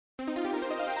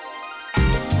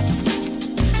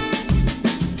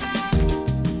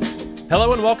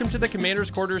Hello and welcome to the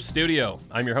Commander's Quarters studio.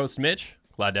 I'm your host, Mitch.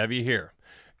 Glad to have you here.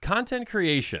 Content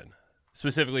creation,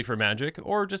 specifically for Magic,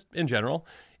 or just in general,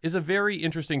 is a very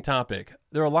interesting topic.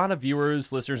 There are a lot of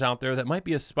viewers, listeners out there that might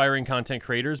be aspiring content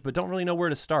creators, but don't really know where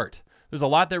to start. There's a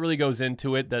lot that really goes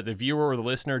into it that the viewer or the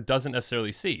listener doesn't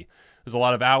necessarily see. There's a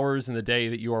lot of hours in the day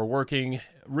that you are working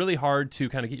really hard to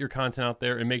kind of get your content out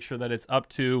there and make sure that it's up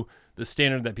to the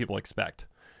standard that people expect.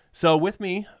 So with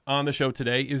me on the show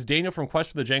today is Daniel from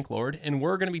Quest for the Janklord, and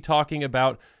we're going to be talking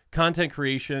about content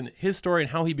creation, his story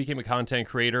and how he became a content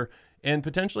creator, and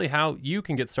potentially how you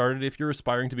can get started if you're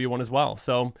aspiring to be one as well.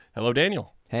 So hello,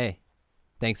 Daniel. Hey,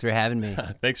 thanks for having me.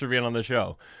 Thanks for being on the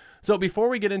show. So before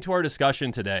we get into our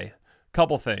discussion today,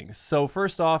 couple things. So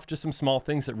first off, just some small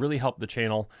things that really help the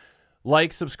channel.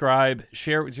 Like, subscribe,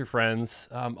 share it with your friends.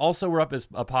 Also, we're up as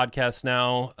a podcast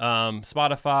now,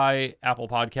 Spotify, Apple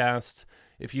Podcasts.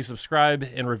 If you subscribe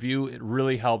and review, it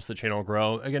really helps the channel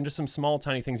grow. Again, just some small,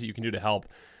 tiny things that you can do to help.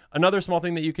 Another small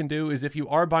thing that you can do is if you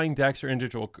are buying decks or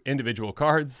individual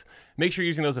cards, make sure you're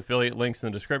using those affiliate links in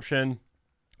the description.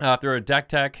 If they're a deck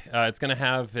tech, it's going to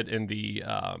have it in the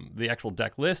actual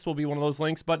deck list will be one of those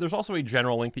links, but there's also a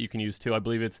general link that you can use too. I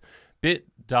believe it's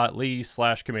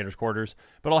bit.ly/commandersquarters,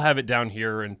 but I'll have it down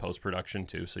here in post-production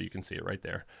too, so you can see it right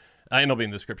there. And it'll be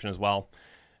in the description as well.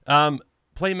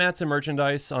 Playmats and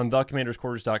merchandise on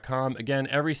thecommandersquarters.com. Again,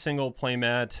 every single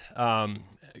playmat,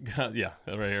 yeah,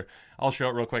 right here. I'll show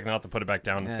it real quick and I'll have to put it back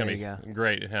down. It's going to be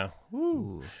great. Yeah.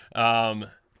 Woo.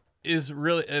 It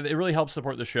really helps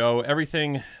support the show.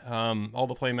 Everything, all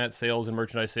the playmat sales and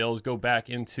merchandise sales go back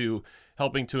into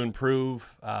helping to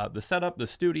improve the setup, the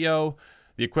studio,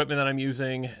 the equipment that I'm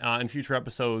using, and future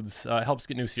episodes helps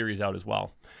get new series out as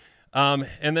well.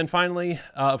 And then finally,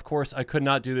 of course, I could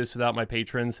not do this without my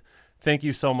patrons. Thank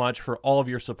you so much for all of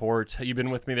your support. You've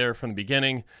been with me there from the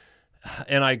beginning,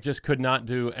 and I just could not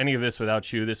do any of this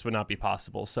without you. This would not be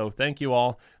possible. So thank you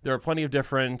all. There are plenty of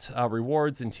different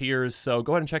rewards and tiers, so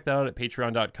go ahead and check that out at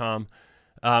patreon.com.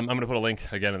 I'm going to put a link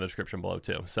again in the description below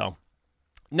too. So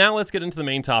now let's get into the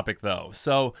main topic though.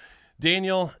 So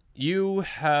Daniel, you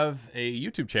have a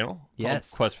YouTube channel called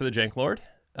Quest for the Janklord.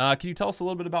 Can you tell us a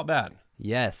little bit about that?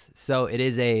 Yes. So it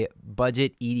is a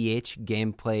budget EDH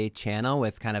gameplay channel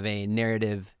with kind of a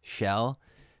narrative shell.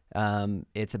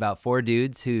 It's about 4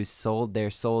 dudes who sold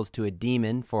their souls to a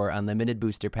demon for unlimited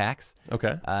booster packs.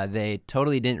 Okay. They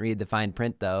totally didn't read the fine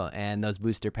print, though, and those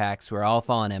booster packs were all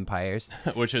Fallen Empires.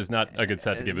 Which is not a good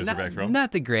set to get booster packs from.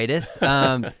 Not the greatest.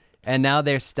 And now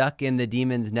they're stuck in the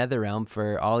demon's netherrealm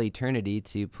for all eternity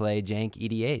to play jank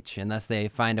EDH, unless they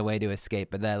find a way to escape,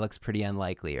 but that looks pretty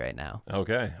unlikely right now.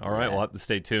 Okay. All right. We'll have to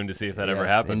stay tuned to see if that ever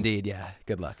happens. Indeed. Yeah.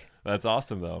 Good luck. That's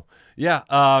awesome, though. Yeah,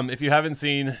 if you haven't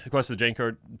seen Quest for the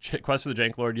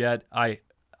Janklord yet, I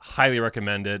highly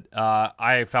recommend it.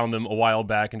 I found them a while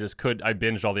back and I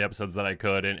binged all the episodes that I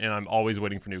could, and I'm always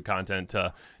waiting for new content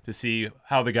to see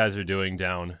how the guys are doing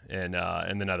down in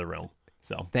the Netherrealm.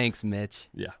 So thanks, Mitch.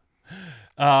 Yeah.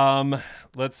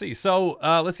 Let's see. So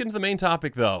let's get into the main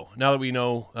topic, though. Now that we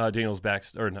know Daniel's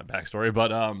not backstory,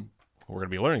 but we're going to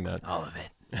be learning that. All of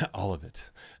it. All of it.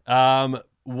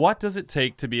 What does it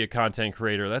take to be a content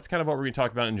creator? That's kind of what we're going to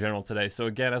talk about in general today. So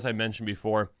again, as I mentioned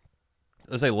before,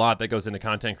 there's a lot that goes into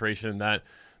content creation that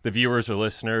the viewers or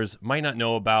listeners might not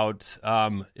know about.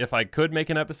 If I could make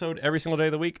an episode every single day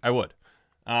of the week, I would.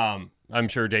 I'm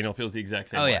sure Daniel feels the exact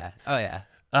same way. Oh, yeah.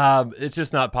 It's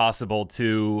just not possible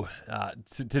to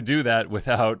do that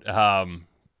without,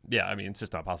 yeah, I mean, it's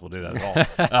just not possible to do that at all.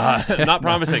 Not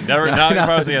promising, not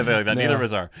promising anything like that. No. Neither of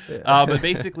us are. But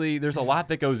basically, there's a lot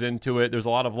that goes into it. There's a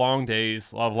lot of long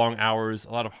days, a lot of long hours,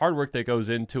 a lot of hard work that goes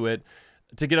into it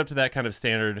to get up to that kind of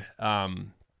standard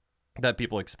that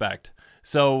people expect.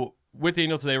 So with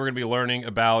Daniel today, we're going to be learning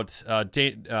about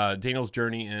Daniel's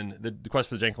journey in the Quest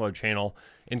for the Janklord channel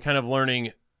and kind of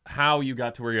learning how you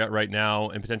got to where you're at right now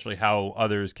and potentially how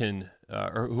others can,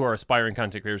 or who are aspiring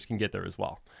content creators can get there as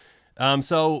well.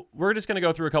 So we're just going to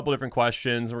go through a couple different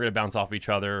questions and we're going to bounce off each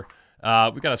other.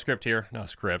 We've got a script here, not a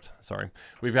script, sorry.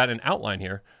 We've got an outline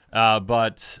here,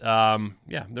 but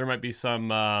yeah, there might be some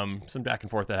back and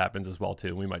forth that happens as well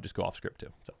too. We might just go off script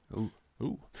too. So,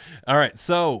 ooh. All right.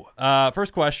 So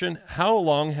first question, how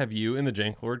long have you and the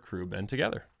Janklord crew been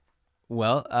together?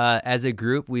 Well, as a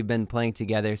group, we've been playing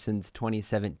together since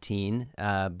 2017,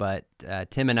 but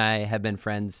Tim and I have been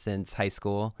friends since high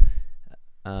school.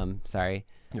 Sorry.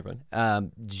 You're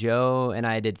fine. Joe and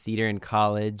I did theater in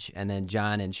college, and then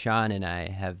John and Sean and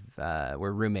I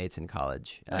were roommates in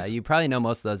college. Nice. You probably know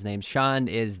most of those names. Sean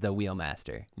is the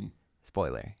wheelmaster.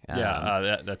 Spoiler.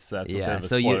 That's a bit yeah. of a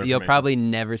So spoiler you'll for me. probably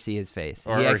never see his face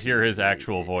or hear his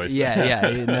actual voice.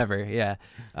 Yeah, never. Yeah.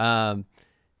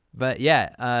 But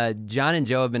yeah, John and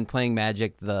Joe have been playing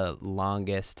Magic the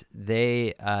longest.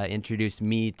 They introduced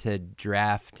me to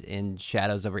Draft in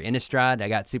Shadows over Innistrad. I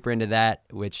got super into that,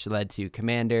 which led to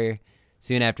Commander.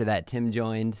 Soon after that, Tim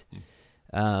joined.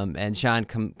 And Sean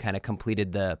kind of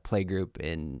completed the play group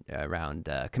in around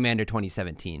Commander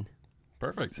 2017.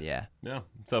 Perfect. Yeah.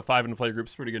 So 5 in the play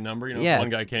group's a pretty good number. Yeah. If one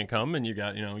guy can't come, and you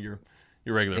got your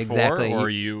regular Exactly. 4, or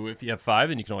if you have 5,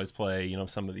 then you can always play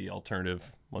some of the alternative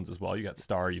ones as well. You got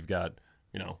Star, you've got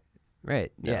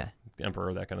Right. Yeah.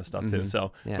 Emperor, that kind of stuff too.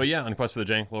 So, Yeah. but on Quest for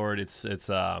the Janklord, it's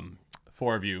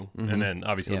 4 of you, and then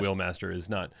obviously the Wheelmaster is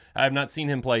not. I have not seen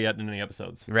him play yet in any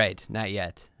episodes. Right. Not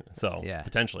yet. So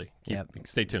potentially,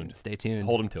 stay tuned. Stay tuned.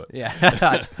 Hold him to it. Yeah.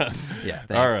 Yeah.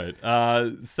 Thanks. All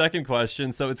right. Second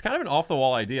question. So it's kind of an off the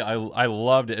wall idea. I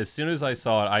loved it. As soon as I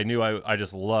saw it, I knew I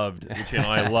just loved the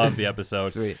channel. I loved the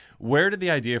episode. Sweet. Where did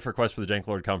the idea for Quest for the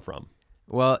Janklord come from?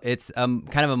 Well, it's kind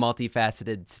of a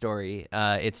multifaceted story.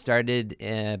 It started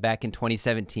back in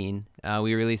 2017.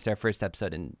 We released our first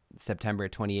episode in September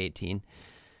 2018.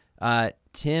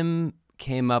 Tim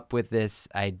came up with this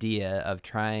idea of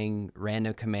trying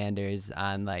random commanders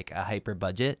on like a hyper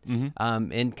budget,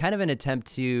 in kind of an attempt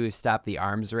to stop the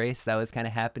arms race that was kind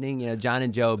of happening. John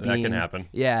and Joe being, that can happen.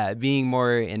 Yeah, being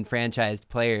more enfranchised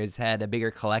players, had a bigger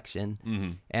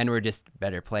collection, and were just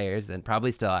better players, and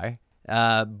probably still are.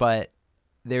 But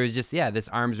there was just this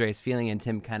arms race feeling, and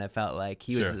Tim kind of felt like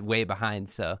he was way behind,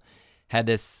 so had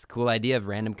this cool idea of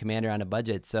random commander on a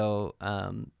budget. So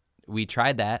we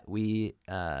tried that. We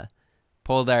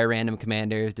pulled our random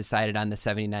commanders, decided on the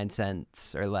 79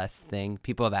 cents or less thing.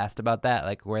 People have asked about that,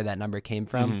 like where that number came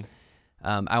from.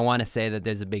 I want to say that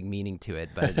there's a big meaning to it,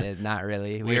 but not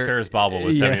really. Ferris Bobble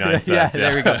was 79 cents. Yeah,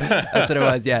 there we go. That's what it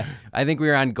was. Yeah, I think we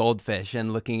were on Goldfish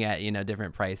and looking at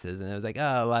different prices, and it was like,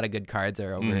 oh, a lot a lot of good cards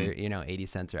are over 80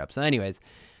 cents or up. So, anyways,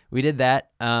 we did that.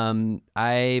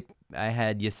 I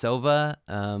had Yasova.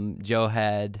 Joe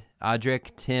had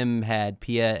Audric. Tim had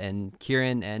Pia and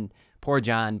Kieran, and poor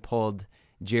John pulled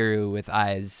Jiru with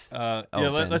eyes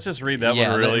open. Let's just read that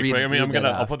one really quick. I mean,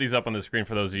 I'll put these up on the screen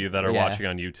for those of you that are watching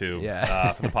on YouTube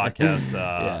for the podcast.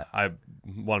 I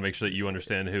want to make sure that you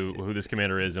understand who this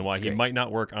commander is and why he might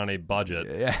not work on a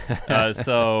budget.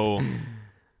 So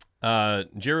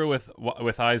Jiru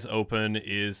with eyes open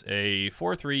is a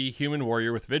 4/3 human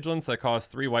warrior with vigilance that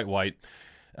costs 3 white.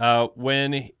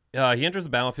 When he enters the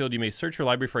battlefield, you may search your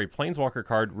library for a Planeswalker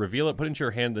card, reveal it, put it into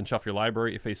your hand, then shuffle your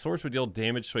library. If a source would deal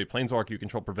damage to a Planeswalker you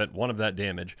control, prevent 1 of that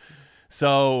damage.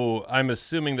 So I'm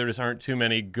assuming there just aren't too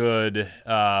many good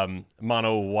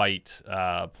mono-white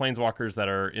Planeswalkers that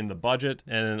are in the budget,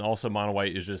 and also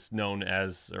mono-white is just known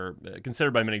as, or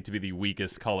considered by many to be the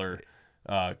weakest color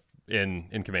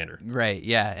in Commander. Right,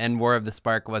 yeah, and War of the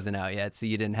Spark wasn't out yet, so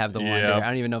you didn't have the Wanderer. I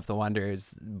don't even know if the Wanderer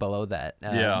is below that.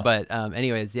 But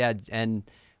anyways, and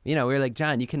we were like,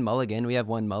 John, you can mulligan. We have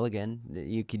 1 mulligan.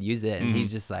 You could use it. And he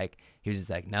was just like,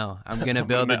 no, I'm going to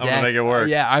build a deck. I'm going to make it work.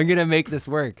 Yeah, I'm going to make this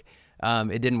work.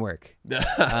 It didn't work.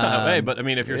 Hey, but I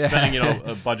mean, if you're spending,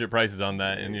 budget prices on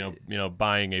that and,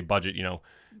 buying a budget,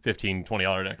 $15,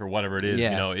 $20 deck or whatever it is,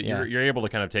 you're able to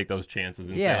kind of take those chances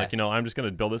and say like, I'm just going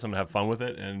to build this. I'm going to have fun with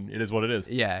it. And it is what it is.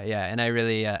 Yeah. And I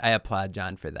really, I applaud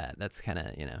John for that. That's kind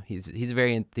of, he's a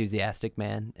very enthusiastic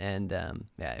man. And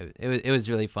it was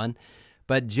really fun.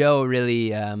 But Joe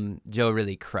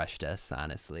really crushed us,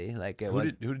 honestly. Like,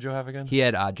 who did Joe have again? He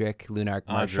had Audric, Lunarch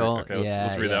Marshall. Okay,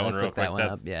 let's read that one real quick. That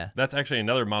one That's actually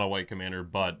another mono white commander,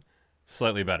 but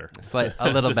slightly better. A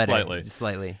little better, just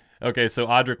slightly. Okay, so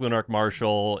Audric Lunarch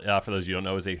Marshall, for those of you who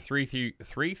don't know, is a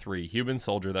 3/3 human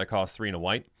soldier that costs 3 and a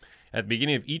white. At the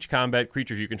beginning of each combat,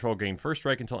 creatures you control gain first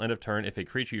strike until end of turn. If a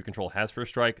creature you control has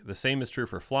first strike, the same is true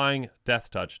for flying,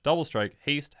 death touch, double strike,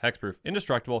 haste, hexproof,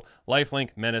 indestructible,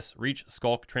 lifelink, menace, reach,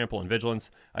 skulk, trample, and vigilance.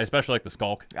 I especially like the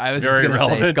skulk. I was very just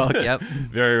going to say skulk, yep.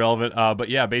 Very relevant. But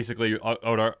yeah, basically,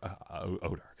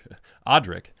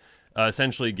 Audric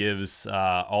essentially gives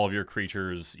all of your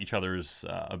creatures each other's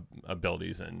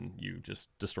abilities, and you just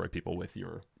destroy people with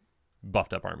your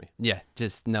buffed up army. Yeah,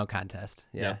 just no contest.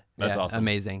 Yeah, that's awesome.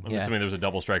 Amazing. I'm assuming there was a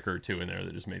double striker or 2 in there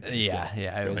that just made things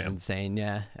it was insane.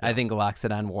 Yeah, I think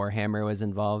Loxodon Warhammer was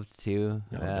involved too.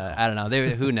 I don't know.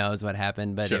 Who knows what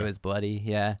happened, but it was bloody.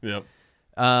 Yeah. Yep.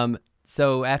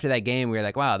 So after that game, we were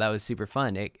like, wow, that was super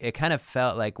fun. It kind of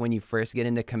felt like when you first get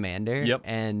into Commander,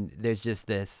 and there's just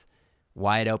this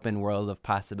wide open world of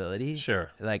possibility.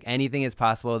 Sure. Like anything is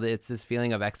possible. It's this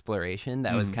feeling of exploration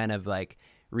that was kind of like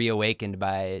reawakened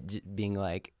by being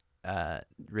like,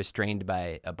 restrained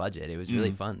by a budget. It was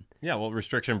really fun. Yeah, well,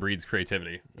 restriction breeds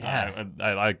creativity. Yeah.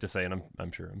 I like to say, and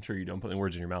I'm sure you don't put any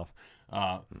words in your mouth.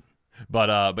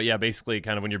 But yeah, basically,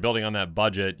 kind of when you're building on that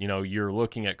budget, you know, you're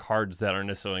looking at cards that aren't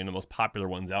necessarily the most popular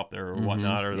ones out there or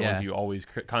whatnot, or the ones you always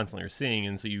constantly are seeing,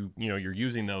 and so you're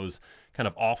using those kind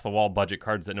of off the wall budget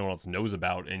cards that no one else knows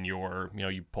about, and you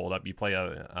pull it up, you play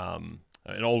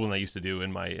an old one I used to do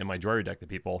in my Joyride deck that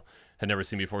people had never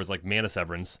seen before was like Mana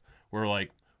Severance, where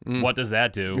like, what does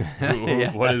that do?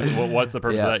 What's the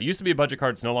purpose of that? It used to be a budget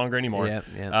card. It's no longer anymore.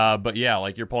 But yeah,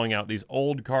 like you're pulling out these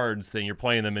old cards and you're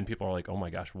playing them, and people are like, "Oh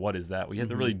my gosh, what is that?" Well, you have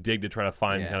to really dig to try to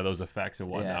find kind of those effects and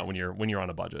whatnot when you're on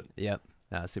a budget. Yep.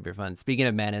 Super fun. Speaking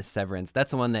of Mana Severance,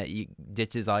 that's the one that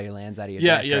ditches all your lands out of your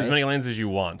deck, right? As many lands as you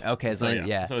want. Okay, so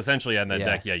essentially on that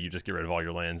deck, you just get rid of all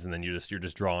your lands, and then you're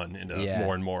just drawing into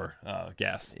more and more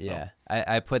gas. Yeah, so.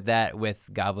 I put that with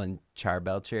Goblin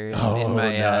Charbelcher in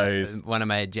my one of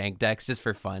my jank decks just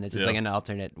for fun. It's just like an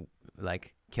alternate,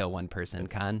 like kill one person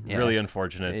con. Yeah. Really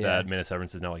unfortunate that Mana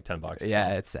Severance is now like $10.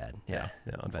 Yeah, it's sad. Yeah,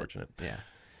 unfortunate. But,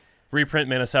 reprint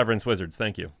Mana Severance Wizards.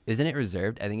 Thank you. Isn't it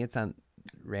reserved? I think it's on.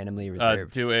 Randomly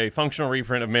reserved. Do a functional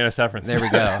reprint of Mana Severance. There we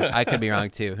go. I could be wrong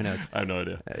too. Who knows? I have no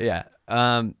idea.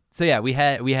 So yeah, we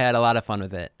had a lot of fun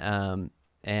with it.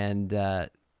 And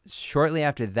shortly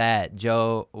after that,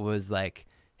 Joe was like,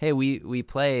 "Hey, we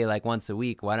play like once a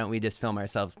week. Why don't we just film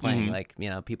ourselves playing? Like,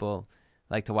 you know, people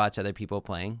like to watch other people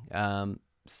playing.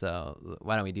 So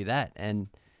why don't we do that?" And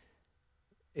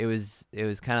it was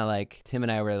kind of like Tim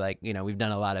and I were like, you know, we've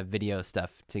done a lot of video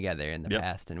stuff together in the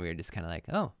past, and we were just kind of like,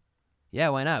 oh. Yeah,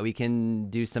 why not? We can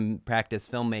do some practice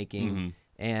filmmaking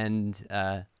and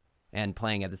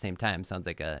playing at the same time. Sounds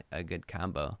like a good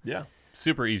combo. Yeah,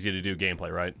 super easy to do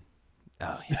gameplay, right?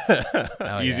 Oh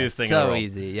yeah, Easiest thing in the world. So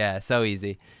easy, yeah, so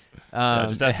easy.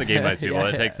 Just ask the game nights people.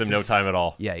 It takes them no time at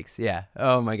all. Yikes! Yeah.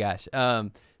 Oh my gosh.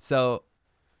 So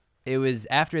it was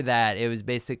after that. It was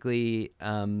basically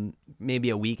maybe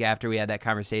a week after we had that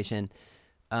conversation.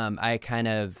 I kind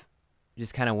of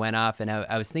went off, and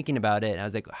I was thinking about it, and I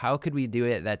was like, how could we do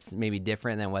it that's maybe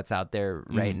different than what's out there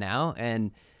right now?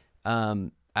 And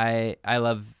I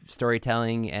love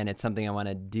storytelling, and it's something I want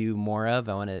to do more of.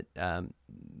 I want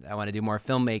to do more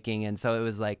filmmaking, and so it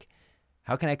was like,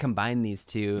 how can I combine these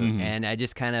two? And I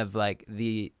just kind of like,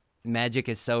 the Magic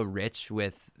is so rich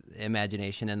with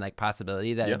imagination and like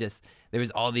possibility that there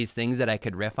was all these things that I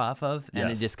could riff off of,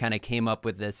 and it just kind of came up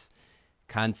with this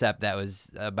concept that was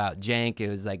about jank. It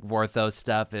was like Vorthos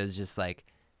stuff. It was just like,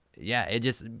 it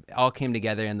just all came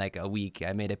together in like a week.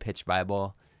 I made a pitch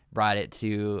Bible, brought it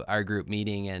to our group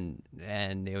meeting,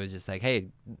 and it was just like, hey,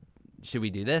 should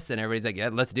we do this? And everybody's like, yeah,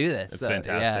 let's do this. That's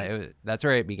fantastic. Yeah, that's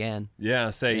where it began.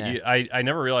 Yeah, I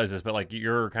never realized this, but like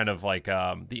you're kind of like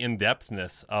the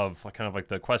in-depthness of kind of like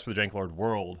the Quest for the Janklord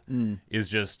world is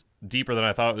just deeper than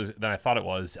I thought it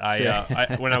was.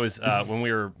 When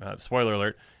we were spoiler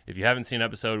alert, if you haven't seen the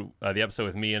episode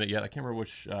with me in it yet, I can't remember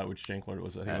which Janklord it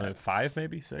was. I think 5,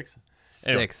 maybe 6.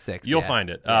 Anyway, six. You'll find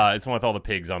it. It's one with all the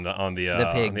pigs on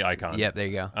the icon. Yep, there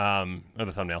you go. Or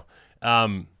the thumbnail.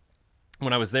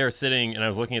 When I was there sitting and I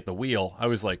was looking at the wheel, I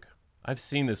was like, I've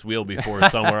seen this wheel before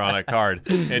somewhere on a card.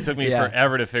 And it took me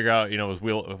forever to figure out, it was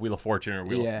Wheel of Fortune or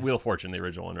Wheel of Fortune, the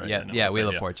original one, right? Yeah, Wheel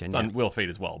of Fortune. It's on Wheel of Fate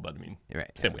as well, but I mean,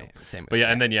 same wheel. Same wheel.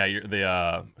 But and then you're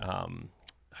the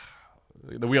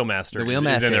Wheelmaster. The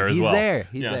Wheelmaster is in there as well.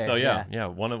 He's there.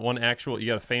 So one actual, you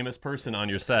got a famous person on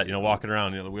your set, walking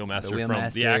around, the Wheelmaster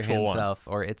from the actual himself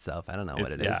one. Or itself. I don't know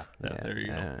what it is. Yeah, there you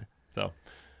go. So.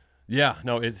 Yeah,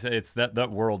 no, it's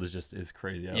that world is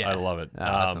crazy. I love it.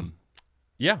 Awesome.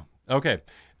 Okay.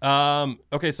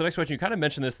 Okay. So next question, you kind of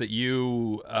mentioned this, that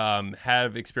you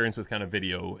have experience with kind of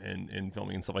video and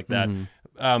filming and stuff like that.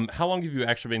 How long have you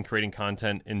actually been creating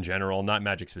content in general, not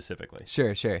Magic specifically?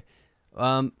 Sure.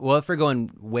 Well, if we're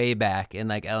going way back in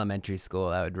like elementary school,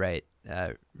 I would write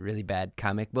really bad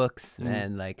comic books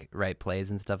and like write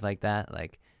plays and stuff like that.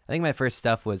 Like, I think my first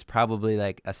stuff was probably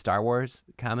like a Star Wars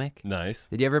comic. Nice.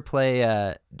 Did you ever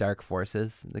play Dark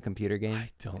Forces, the computer game? I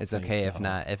don't. It's okay if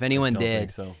not. If anyone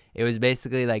did, it was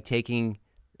basically like taking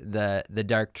the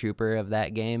Dark Trooper of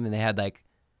that game, and they had like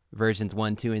versions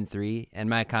 1, 2, and 3, and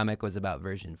my comic was about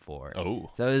version 4. Oh.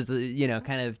 So it was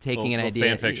kind of taking an idea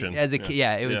fan fiction as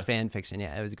a it was fan fiction.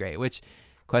 Yeah, it was great. Which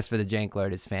Quest for the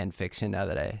Janklord is fan fiction now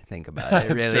that I think about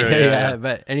it. Really. True,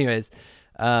 But anyways.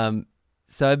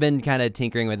 So I've been kind of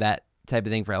tinkering with that type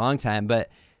of thing for a long time, but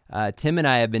Tim and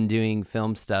I have been doing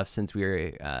film stuff since we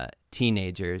were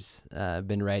teenagers. I've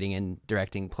been writing and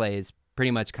directing plays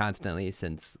pretty much constantly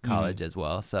since college as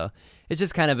well. So it's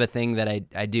just kind of a thing that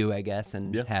I do, I guess,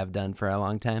 and have done for a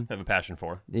long time. Have a passion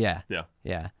for. Yeah.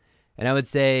 And I would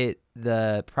say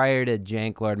prior to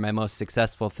Janklord, my most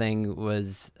successful thing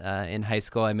was in high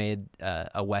school. I made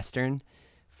a Western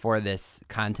for this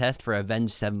contest for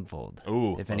Avenged Sevenfold.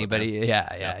 Ooh, if anybody,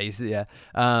 yeah.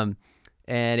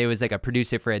 And it was like a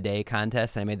producer for a day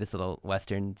contest. I made this little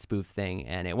Western spoof thing,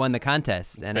 and it won the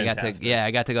contest. That's and fantastic. I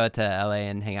got to go out to LA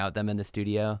and hang out with them in the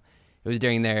studio. It was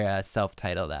during their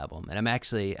self-titled album, and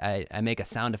I make a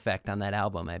sound effect on that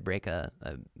album. I break a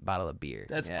bottle of beer.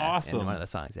 That's in awesome. one of the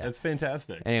songs. Yeah. That's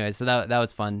fantastic. Anyway, so that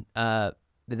was fun. But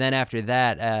then after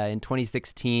that, in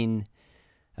 2016,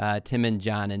 Tim and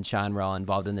John and Sean were all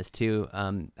involved in this too.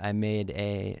 I made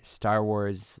a Star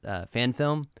Wars fan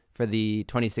film for the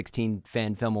 2016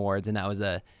 Fan Film Awards, and that was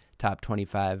a top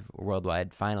 25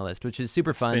 worldwide finalist, which is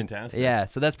super fun. Fantastic. Yeah,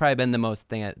 so that's probably been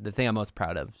the thing I'm most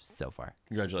proud of so far.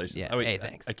 Congratulations. Yeah. Oh, wait, hey,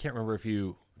 thanks. I can't remember if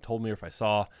you told me or if I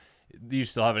saw. Do you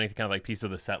still have any kind of like piece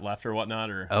of the set left or whatnot?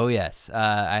 Or Oh yes,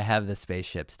 I have the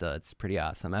spaceship still. It's pretty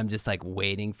awesome. I'm just like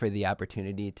waiting for the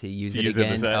opportunity to use it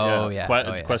again.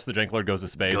 Quest the Janklord goes to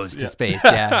space. Goes to space.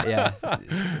 Yeah.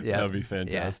 That would be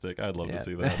fantastic. I'd love to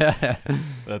see that.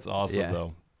 That's awesome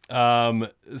though.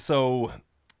 So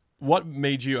what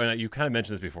made you, and you kind of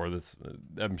mentioned this before,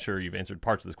 I'm sure you've answered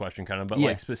parts of this question kind of, but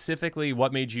like specifically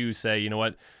what made you say, you know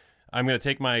what, I'm going to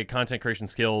take my content creation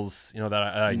skills, that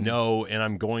I know, and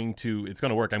it's going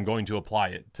to work. I'm going to apply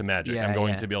it to Magic. I'm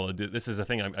going to be able to do, this is a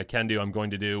thing I can do, I'm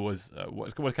going to do.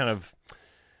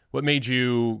 What made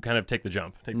you kind of take the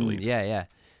jump, take the leap?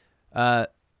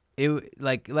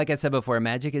 Like I said before,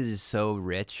 Magic is just so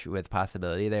rich with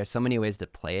possibility. There's so many ways to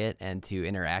play it and to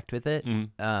interact with it.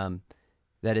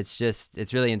 That it's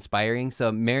really inspiring.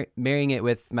 So marrying it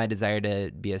with my desire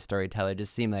to be a storyteller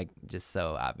just seemed like just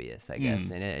so obvious, I guess.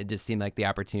 And it just seemed like the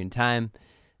opportune time.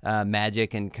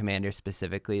 Magic and Commander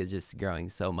specifically is just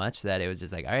growing so much that it was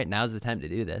just like, all right, now's the time to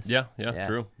do this. Yeah,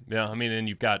 true. Yeah, I mean, and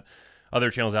you've got other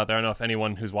channels out there. I don't know if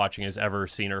anyone who's watching has ever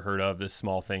seen or heard of this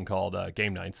small thing called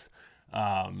Game Nights.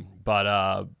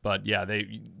 But yeah,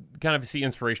 they kind of see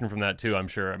inspiration from that too, I'm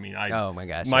sure. I mean, oh my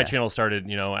gosh, my channel started,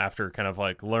 after kind of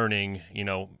like learning,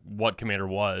 what Commander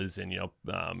was and,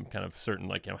 kind of certain,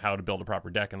 like, how to build a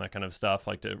proper deck and that kind of stuff.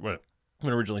 Like when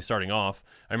originally starting off,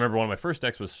 I remember one of my first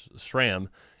decks was SRAM,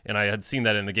 and I had seen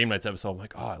that in the Game Nights episode. I'm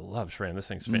like, oh, I love SRAM. This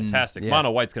thing's fantastic. Mono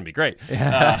white's going to be great.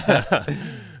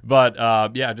 But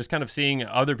just kind of seeing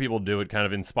other people do it kind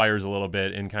of inspires a little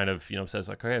bit and kind of, says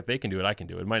like, okay, if they can do it, I can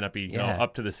do it. It might not be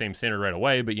up to the same standard right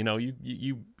away, but,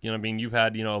 I mean, you've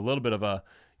had, a little bit of a,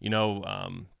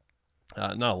 not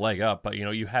a leg up, but,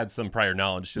 you had some prior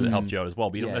knowledge that helped you out as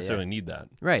well, but you don't necessarily need that.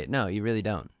 Right. No, you really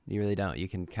don't. You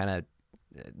can kind of,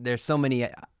 there's so many,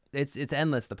 it's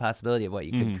endless, the possibility of what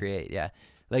you could create. Yeah.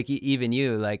 Like even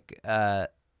you, like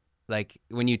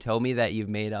when you told me that you've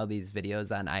made all these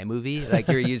videos on iMovie, like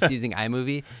you're using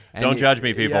iMovie. And don't judge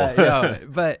me, people.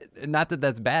 But not that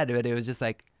that's bad, but it was just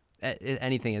like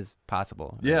anything is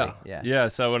possible. Really. Yeah.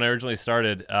 So when I originally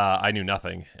started, I knew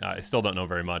nothing. I still don't know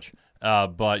very much.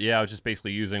 But yeah, I was just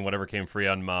basically using whatever came free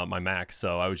on my Mac.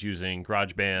 So I was using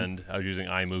GarageBand, I was using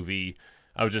iMovie.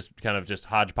 I was just kind of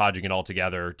hodgepodging it all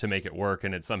together to make it work,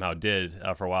 and it somehow did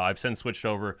for a while. I've since switched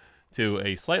over to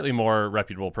a slightly more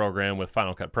reputable program with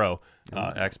Final Cut Pro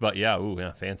X, but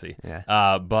fancy.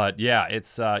 Yeah. But yeah,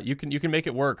 it's you can make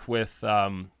it work with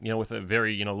with a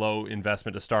very low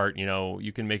investment to start.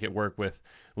 You can make it work with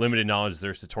limited knowledge.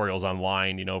 There's tutorials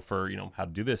online, for how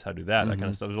to do this, how to do that, that kind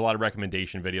of stuff. There's a lot of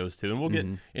recommendation videos too, and we'll get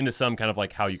into some kind of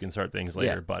like how you can start things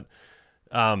later. But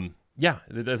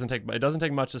it doesn't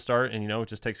take much to start, and it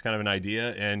just takes kind of an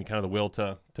idea and kind of the will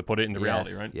to put it into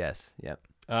reality, right? Yes. Yep.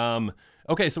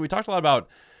 Okay, so we talked a lot about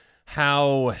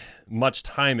how much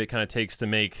time it kind of takes to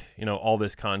make, all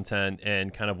this content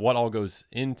and kind of what all goes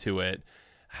into it.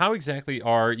 How exactly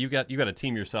you got a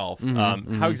team yourself?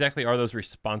 How exactly are those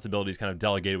responsibilities kind of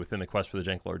delegated within the Quest for the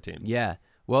Janklord team? Yeah.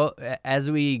 Well, as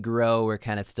we grow, we're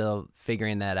kind of still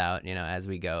figuring that out, as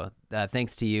we go.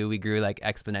 Thanks to you, we grew like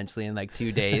exponentially in like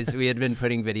 2 days. We had been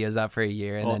putting videos out for a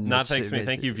year. And then not thanks to me.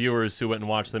 Thank you, viewers who went and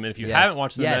watched them. And if you haven't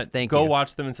watched them yet, go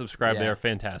watch them and subscribe. They are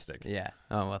fantastic. Yeah.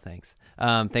 Oh, well, thanks.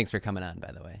 Thanks for coming on,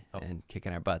 by the way, and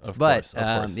kicking our butts. Of course.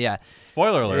 Yeah.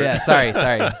 Spoiler alert. Yeah.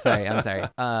 Sorry. I'm sorry.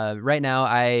 Right now,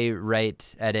 I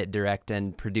write, edit, direct,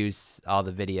 and produce all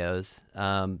the videos.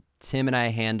 Tim and I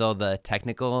handle the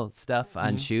technical stuff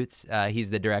on shoots. He's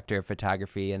the director of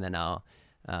photography, and then I'll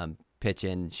pitch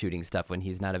in shooting stuff when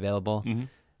he's not available.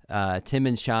 Tim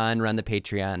and Sean run the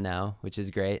Patreon now, which is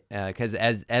great because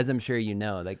as I'm sure you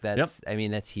know, like that's I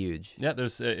mean that's huge. Yeah,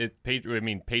 there's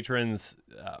patrons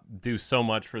do so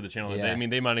much for the channel. Yeah.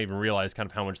 They might not even realize kind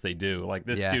of how much they do. Like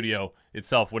this studio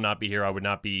itself would not be here. I would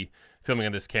not be filming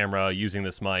on this camera, using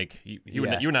this mic. You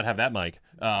would not have that mic.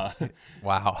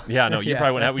 Wow. Yeah, no, you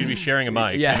probably wouldn't have. We'd be sharing a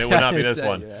mic, and it would not be this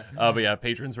one. Yeah. But yeah,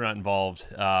 patrons were not involved.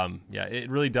 Yeah, it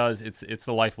really does. It's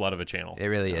the lifeblood of a channel. It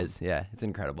really is. Yeah, it's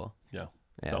incredible. Yeah.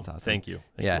 Yeah, So that's awesome. thank you.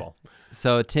 Thank you all.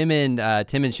 So Tim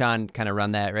and Sean kind of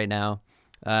run that right now.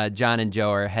 John and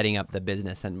Joe are heading up the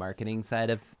business and marketing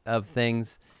side of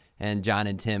things, and John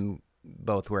and Tim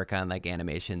both work on like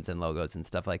animations and logos and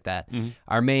stuff like that.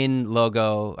 Our main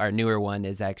logo, our newer one,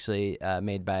 is actually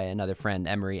made by another friend,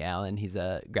 Emery Allen. He's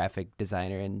a graphic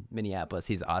designer in Minneapolis.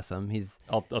 He's awesome.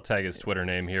 I'll tag his Twitter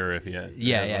name here if he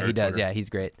he does. Yeah, he's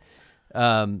great.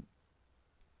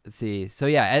 Let's see. So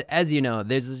yeah, as you know,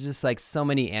 there's just like so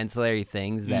many ancillary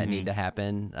things that need to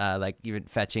happen. Like even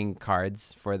fetching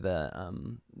cards for the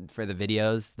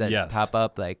videos that pop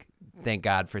up. Like thank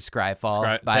God for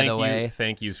Scryfall. By the way,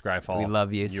 thank you, Scryfall. We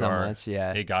love you so much.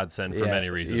 Yeah, a godsend for many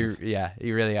reasons.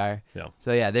 You really are. Yeah.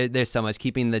 So yeah, there's so much.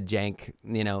 Keeping the jank,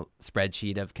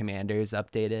 spreadsheet of commanders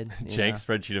updated.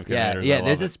 Spreadsheet of commanders. Yeah.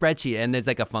 There's a spreadsheet, and there's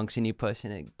like a function you push,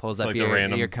 and it pulls up like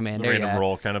your commander. The random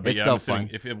roll kind of. But it's so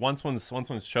fun. If once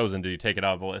one's chosen, do you take it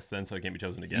out of the list then so it can't be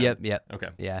chosen again? Yep. Okay.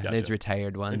 Yeah. Gotcha. There's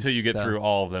retired ones until you get through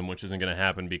all of them, which isn't going to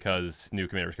happen because new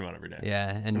commanders come out every day.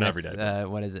 Yeah, and not every day.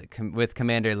 What is it? With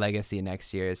Commander Legacy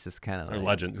next year, it's just kind of like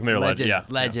Legends. Commander Legends. Yeah.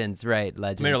 Legends. Right.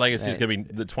 Legends. Commander Legacy is going to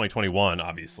be the 2021,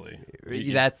 obviously.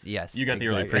 That's yes. You got the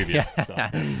early preview.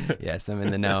 So. Yes, I'm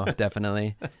in the know,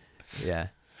 definitely. Yeah.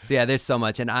 So yeah, there's so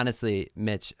much, and honestly,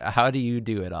 Mitch, how do you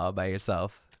do it all by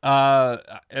yourself?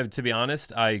 To be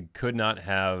honest, I could not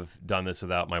have done this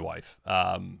without my wife.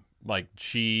 Like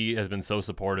she has been so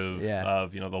supportive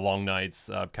of, the long nights,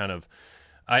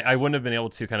 I wouldn't have been able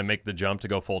to kind of make the jump to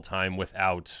go full time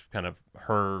without kind of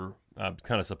her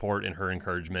kind of support and her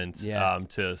encouragement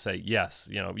to say, yes,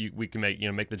 we can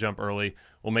make the jump early.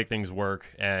 We'll make things work.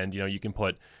 And, you can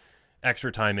put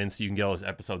extra time in so you can get all those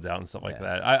episodes out and stuff like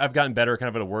that. I've gotten better kind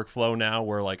of at a workflow now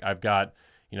where like I've got,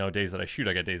 days that I shoot,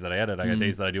 I got days that I edit, I got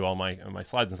days that I do all my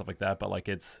slides and stuff like that. But like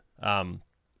it's,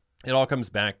 it all comes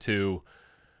back to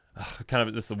kind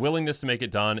of this the willingness to make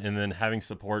it done, and then having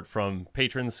support from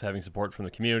patrons, having support from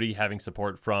the community, having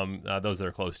support from those that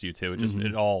are close to you too. It just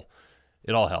it all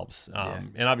helps.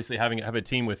 And obviously have a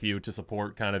team with you to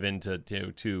support kind of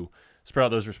to spread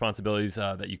out those responsibilities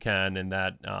that you can, and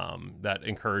that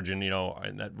encourage and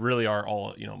and that really are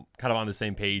all kind of on the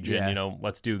same page and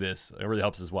let's do this. It really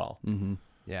helps as well.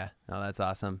 Yeah. Oh, that's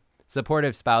awesome.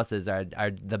 Supportive spouses are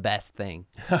the best thing.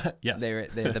 Yes, they're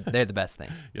the best thing.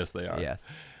 Yes, they are. Yes.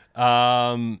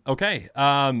 Okay.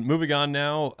 Moving on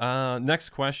now. Next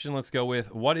question. Let's go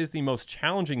with, what is the most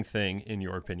challenging thing in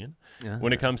your opinion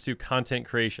when it comes to content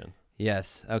creation?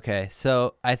 Yes. Okay.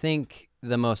 So I think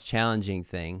the most challenging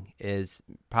thing is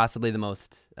possibly the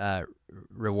most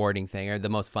rewarding thing or the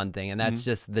most fun thing, and that's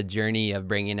just the journey of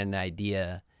bringing an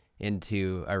idea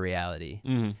into a reality.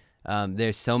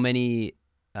 There's so many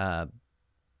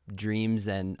dreams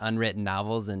and unwritten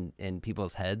novels in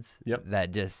people's heads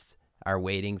that just are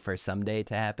waiting for someday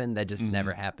to happen that just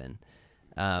never happen.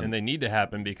 And they need to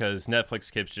happen because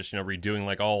Netflix keeps just redoing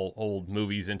like all old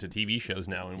movies into TV shows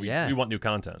now, and we want new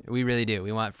content. We really do.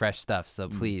 We want fresh stuff. So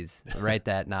please write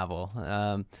that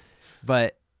novel.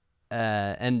 But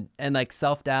like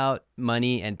self-doubt,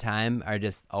 money, and time are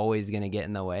just always going to get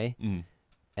in the way.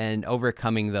 And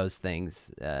overcoming those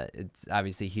things, it's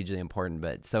obviously hugely important,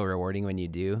 but it's so rewarding when you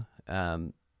do,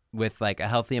 with like a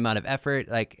healthy amount of effort,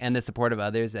 like, and the support of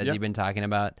others, as you've been talking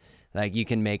about. Like you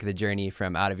can make the journey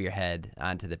from out of your head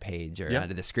onto the page or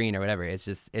onto the screen or whatever.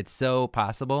 It's so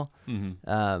possible.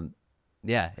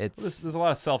 There's a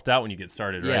lot of self-doubt when you get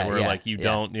started, right? Where like you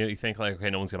don't, you think like, okay,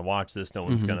 no one's gonna watch this, no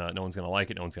one's gonna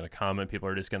like it, no one's gonna comment, people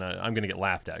are just I'm gonna get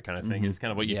laughed at, kind of thing. It's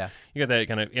kind of what you got that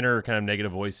kind of inner kind of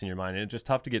negative voice in your mind, and it's just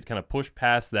tough to get kind of push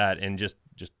past that and just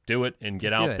do it and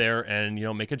get out there and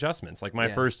make adjustments. Like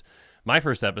my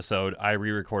first episode, I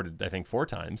re-recorded I think 4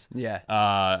 times.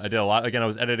 I did a lot. Again, I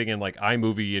was editing in like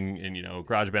iMovie and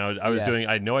GarageBand. I was doing.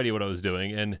 I had no idea what I was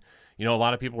doing, and a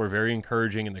lot of people were very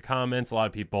encouraging in the comments. A lot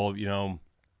of people,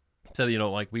 said,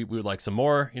 like we would like some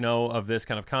more, of this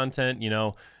kind of content.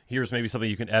 Here's maybe something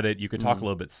you can edit. You could talk a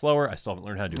little bit slower. I still haven't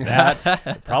learned how to do that.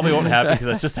 It probably won't happen because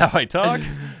that's just how I talk.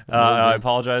 I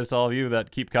apologize to all of you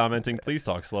that keep commenting. Please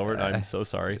talk slower. I'm so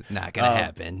sorry. Not gonna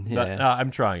happen.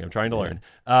 I'm trying to learn.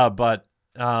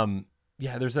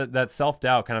 yeah, there's that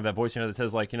self-doubt, kind of that voice, that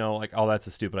says like, like, oh, that's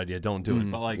a stupid idea, don't do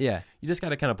it. But like, you just got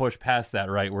to kind of push past that,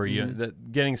 right? Where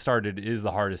that getting started is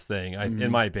the hardest thing,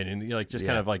 in my opinion. Like, just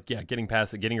kind of like, getting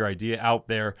past it, getting your idea out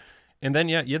there. And then,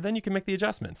 then you can make the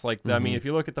adjustments. Like, I mean, if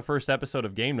you look at the first episode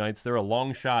of Game Nights, they're a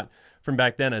long shot from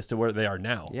back then as to where they are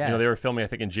now. Yeah. They were filming, I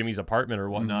think, in Jimmy's apartment or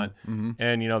whatnot.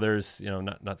 And, there's,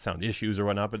 not sound issues or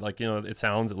whatnot, but like, it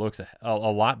looks a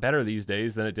lot better these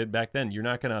days than it did back then.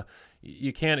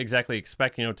 You can't exactly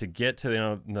expect, to get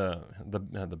to,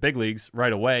 the big leagues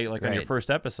right away, like on your first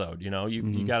episode.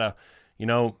 You gotta,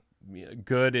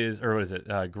 good is, or what is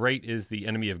it? Great is the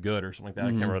enemy of good or something like that. I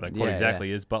can't remember what that quote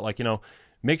exactly is, but like,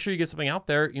 make sure you get something out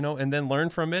there, and then learn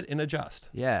from it and adjust.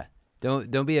 Yeah.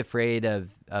 Don't be afraid of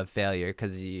failure,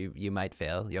 because you might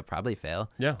fail. You'll probably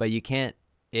fail. Yeah. But you can't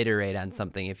iterate on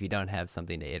something if you don't have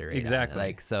something to iterate exactly. on.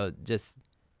 Like, so just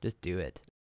do it.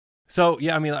 So,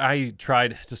 yeah, I mean, I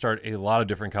tried to start a lot of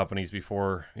different companies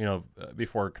before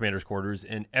Commander's Quarters,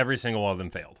 and every single one of them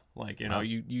failed. Like,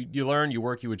 you learn, you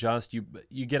work, you adjust,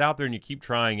 you get out there and you keep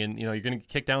trying, and, you're going to get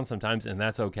kicked down sometimes, and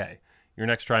that's okay. Your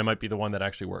next try might be the one that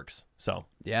actually works. So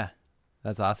yeah,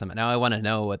 that's awesome. Now I want to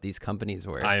know what these companies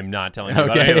were. I am not telling you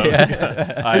about any of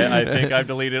them. I think I've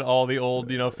deleted all the old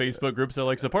Facebook groups that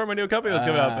like support my new company that's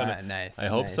coming up. Nice. I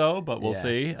hope so, but we'll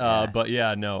see. But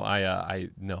yeah, no, I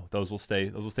no, those will stay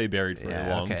buried for a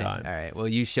long time. All right. Well,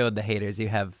 you showed the haters. You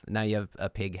have a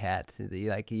pig hat.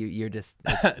 You're just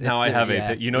now I have a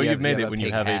pig. You've made it when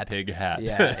you have a pig hat.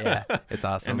 Yeah, it's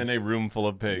awesome. And then a room full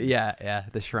of pigs. Yeah,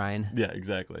 the shrine. Yeah,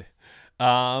 exactly.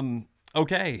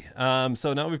 Okay.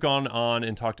 So now we've gone on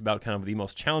and talked about kind of the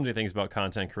most challenging things about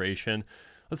content creation.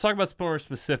 Let's talk about some more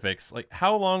specifics. Like,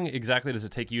 how long exactly does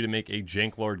it take you to make a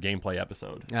Janklord gameplay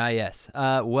episode? Yes.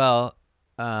 Well,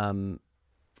 kind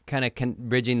of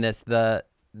bridging this, the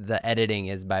editing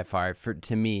is by far,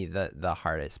 to me, the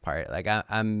hardest part. Like,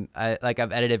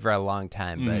 I've edited for a long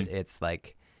time, but it's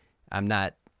like, I'm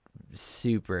not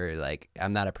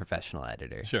a professional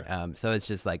editor. Sure. So it's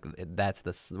just like,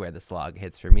 that's where the slog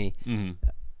hits for me.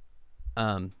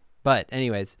 But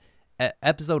anyways,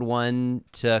 episode 1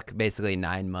 took basically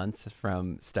 9 months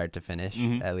from start to finish,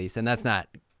 at least, and that's not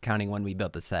counting when we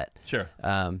built the set. Sure.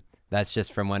 That's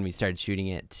just from when we started shooting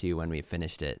it to when we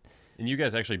finished it. And you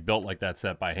guys actually built like that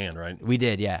set by hand, right? We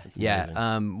did, yeah.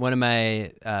 Yeah. One of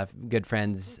my good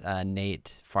friends,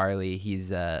 Nate Farley,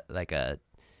 he's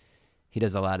he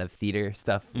does a lot of theater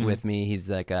stuff with me. He's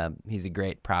he's a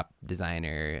great prop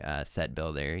designer, set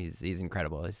builder. He's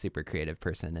incredible. He's a super creative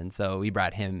person, and so we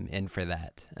brought him in for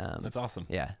that. That's awesome.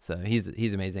 Yeah, so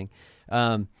he's amazing.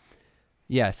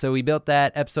 Yeah, so we built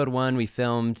that. Episode 1 we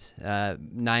filmed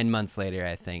 9 months later,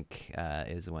 I think,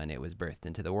 is when it was birthed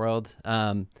into the world.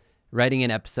 Writing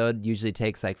an episode usually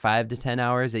takes like 5 to 10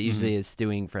 hours. It usually is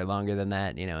stewing for longer than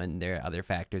that, and there are other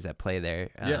factors at play there.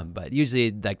 But usually,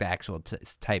 like the actual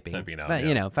typing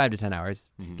out, 5 to 10 hours,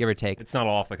 give or take. It's not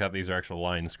all off the cuff; these are actual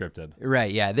lines scripted.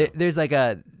 Right? Yeah. There's like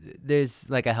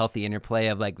a healthy interplay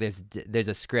of like there's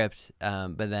a script,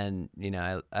 but then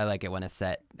I like it when a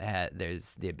set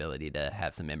there's the ability to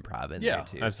have some improv in there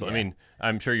too. Absolutely. Yeah. I mean,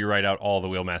 I'm sure you write out all the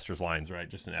Wheelmaster's lines, right?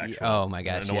 Just an actual. Oh my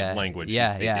gosh! I don't know what language you're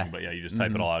speaking, but you just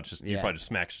type it all out. You probably just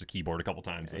smash the keyboard a couple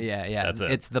times. Yeah. That's it.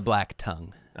 It's the black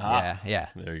tongue. Yeah.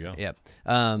 There you go. Yep.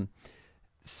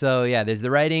 So yeah, there's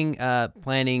the writing,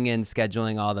 planning, and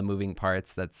scheduling all the moving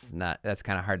parts. That's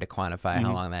kind of hard to quantify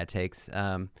how long that takes.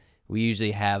 We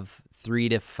usually have 3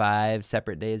 to 5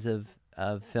 separate days of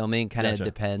filming. Kind of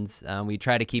depends. We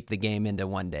try to keep the game into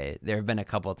one day. There have been a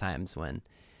couple of times when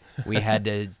we had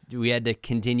to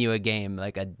continue a game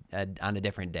like on a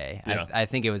different day. Yeah. I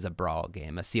think it was a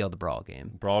sealed brawl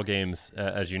game. Brawl games,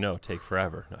 as you know, take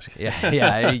forever. No,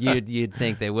 yeah. You'd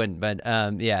think they wouldn't, but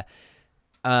yeah.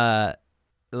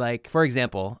 Like for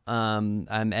example,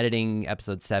 I'm editing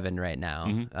episode 7 right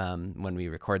now. When we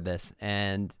record this,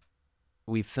 and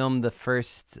we filmed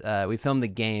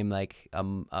the game like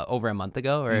over a month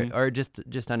ago, or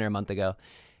just under a month ago,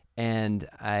 and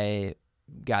I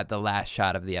got the last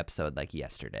shot of the episode like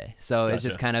yesterday. So it's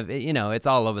just kind of it's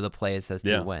all over the place as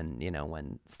to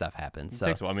when stuff happens.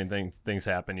 So well, I mean things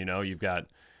happen. You've got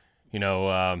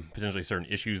potentially certain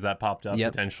issues that popped up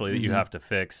potentially that you have to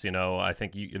fix. I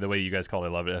think the way you guys called it,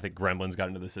 I love it. I think gremlins got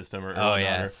into the system.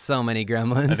 So many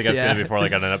gremlins. I think I've said it before,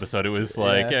 like on an episode, it was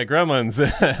like, gremlins.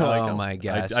 Oh my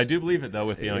gosh. I do believe it though.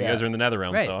 With you guys are in the nether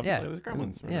realm, right. so obviously it was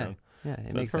gremlins. Yeah,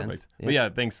 it so makes that's perfect. sense. But yeah,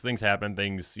 things happen.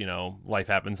 Things life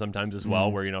happens sometimes as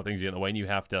well, where things get in the way, and you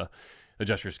have to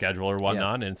adjust your schedule or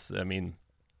whatnot. And it's, I mean,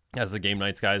 as the Game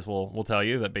Nights guys will tell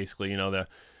you that basically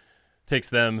takes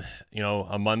them,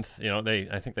 a month.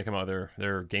 I think they come out with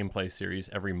their gameplay series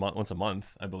every month, once a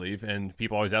month, I believe. And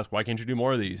people always ask, why can't you do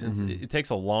more of these? It takes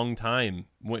a long time,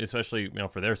 especially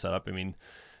for their setup. I mean,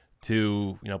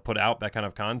 to put out that kind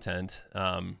of content,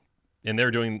 and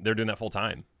they're doing that full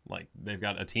time. Like they've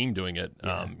got a team doing it,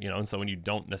 and so when you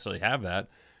don't necessarily have that,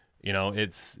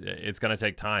 it's going to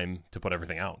take time to put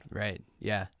everything out. Right.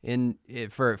 Yeah.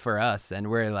 For us, and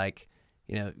we're like,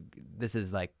 this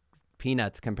is like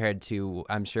peanuts compared to,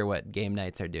 I'm sure, what game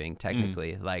nights are doing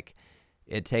technically. Like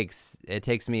it takes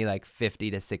me like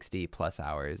 50 to 60 plus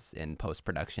hours in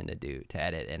post-production to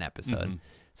edit an episode.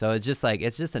 So it's just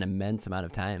an immense amount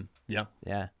of time. Yeah.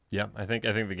 I think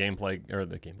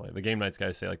the game nights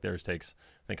guys say like theirs takes,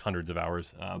 I think, hundreds of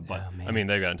hours. But I mean,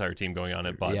 they've got an entire team going on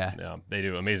it, but they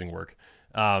do amazing work.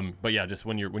 But yeah, just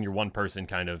when you're one person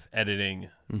kind of editing,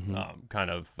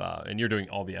 and you're doing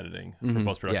all the editing for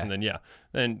post-production,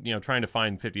 then trying to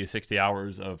find 50 to 60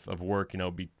 hours of work,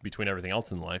 between everything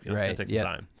else in life, it's going to take some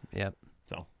time. Yep.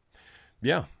 So,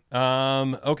 yeah.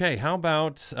 Okay. How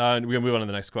about, we're going to move on to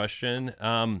the next question.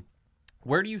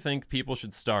 Where do you think people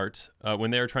should start when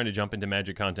they're trying to jump into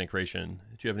Magic content creation?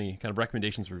 Do you have any kind of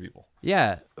recommendations for people?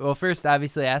 Yeah. Well, first,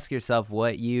 obviously, ask yourself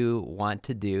what you want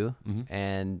to do,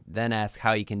 and then ask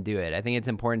how you can do it. I think it's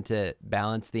important to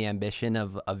balance the ambition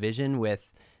of a vision with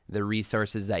the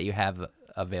resources that you have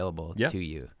available to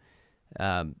you.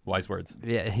 Wise words.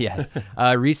 Yeah. Yes.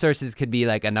 Resources could be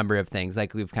like a number of things,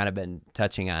 like we've kind of been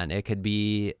touching on. It could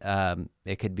be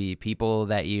people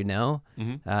that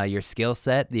your skill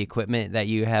set, the equipment that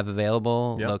you have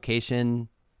available, location,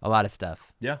 a lot of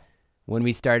stuff. Yeah. When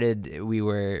we started, we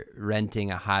were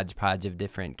renting a hodgepodge of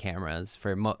different cameras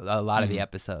for a lot of the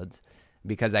episodes,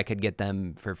 because I could get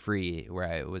them for free where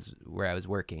I was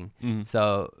working.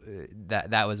 So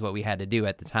that was what we had to do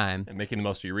at the time. And making the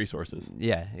most of your resources.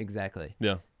 Yeah, exactly.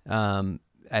 Yeah.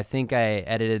 I think I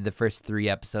edited the first 3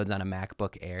 episodes on a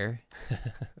MacBook Air,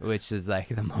 which is like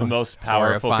the most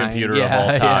powerful horrifying computer of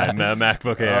all time,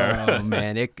 MacBook Air. Oh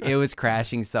man, it was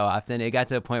crashing so often. It got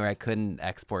to a point where I couldn't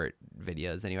export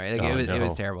videos anyway. Like it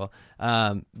was terrible.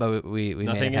 But we nothing made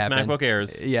it against happen. MacBook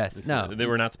Airs. Yes, they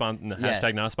were not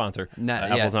hashtag not a sponsor.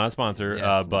 Apple's not a sponsor.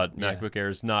 But MacBook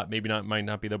Airs might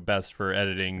not be the best for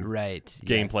editing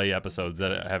gameplay episodes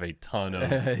that have a ton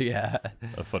of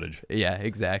of footage. Yeah,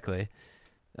 exactly.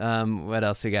 What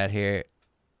else we got here?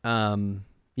 And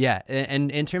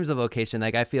in terms of location,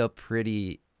 like I feel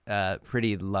pretty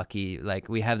lucky. Like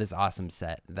we have this awesome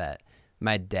set that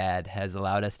my dad has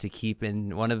allowed us to keep in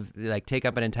take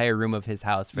up an entire room of his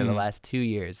house for the last 2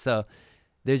 years. So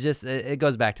there's just, it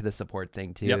goes back to the support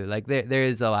thing too. Like there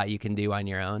is a lot you can do on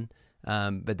your own.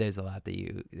 But there's a lot that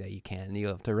you can. You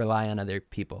have to rely on other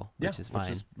people, which is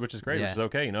fine. Which is great, which is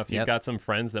okay. If you've got some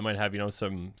friends that might have,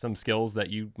 some skills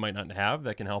that you might not have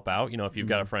that can help out. If you've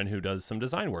got a friend who does some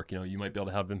design work, you might be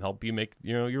able to have them help you make,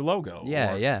 your logo.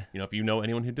 If you know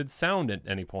anyone who did sound at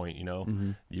any point,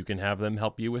 you can have them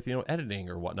help you with, editing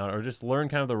or whatnot, or just learn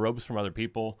kind of the ropes from other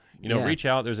people. Reach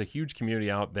out. There's a huge community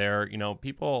out there. There's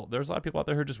a lot of people out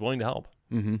there who are just willing to help.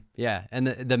 Yeah, and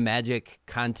the Magic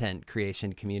content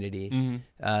creation community,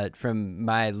 from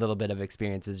my little bit of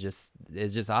experience, is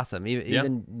just awesome.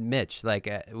 Even Mitch, like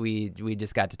we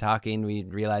just got to talking. We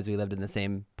realized we lived in the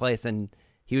same place, and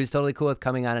he was totally cool with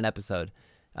coming on an episode.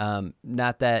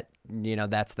 Not that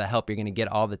that's the help you're going to get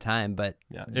all the time, but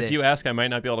if you ask, I might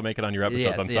not be able to make it on your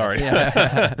episodes. I'm sorry.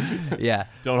 Yeah.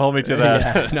 Don't hold me to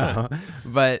that. No,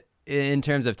 but in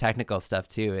terms of technical stuff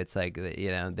too, it's like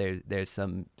there's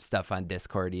some stuff on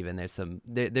Discord. Even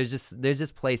there's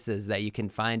just places that you can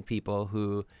find people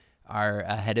who are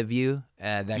ahead of you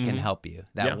that can help you,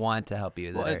 that want to help you.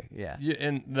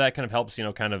 And that kind of helps.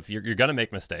 Kind of you're gonna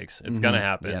make mistakes. It's gonna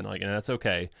happen. And that's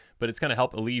okay. But it's gonna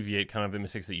help alleviate kind of the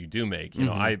mistakes that you do make.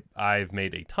 I've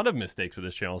made a ton of mistakes with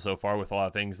this channel so far, with a lot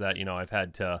of things that I've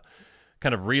had to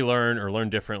kind of relearn or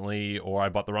learn differently, or I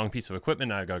bought the wrong piece of equipment.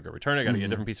 Now I got to go return it. I got to get a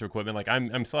different piece of equipment. Like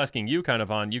I'm still asking you kind of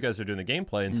on, you guys are doing the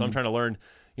gameplay. And so I'm trying to learn,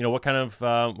 what kind of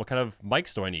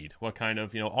mics do I need? What kind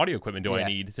of, audio equipment do I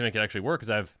need to make it actually work?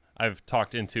 Cause I've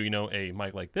talked into, a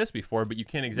mic like this before, but you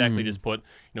can't exactly just put,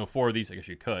 4 of these. I guess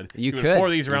you could. You could. 4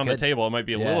 of these around the table. It might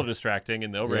be a little distracting,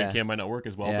 and the overhead cam might not work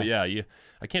as well. But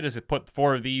I can't just put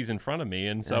 4 of these in front of me.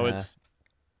 And so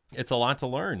it's a lot to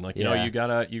learn. Like, you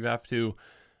have to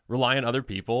rely on other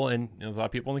people, and there's a lot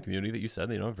of people in the community that you said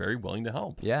are very willing to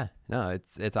help. Yeah, no,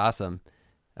 it's awesome.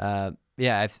 I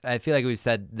feel like we've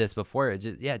said this before.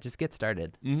 Just get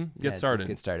started. Get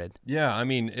started. Yeah, I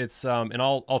mean it's and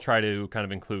I'll try to kind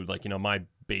of include like my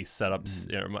base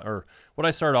setups or what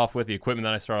I start off with, the equipment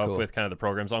that I start off with, kind of the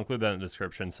programs. I'll include that in the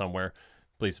description somewhere.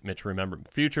 Please, Mitch, remember.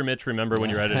 Future Mitch, remember when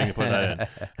you're editing to put that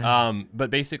in.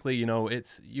 But basically,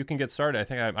 you can get started. I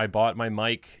think I bought my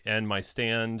mic and my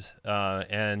stand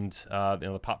and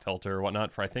the pop filter or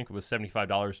whatnot for, I think it was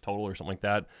 $75 total or something like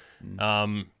that.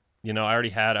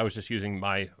 I was just using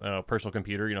my personal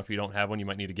computer. If you don't have one, you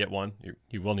might need to get one.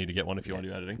 You will need to get one if you want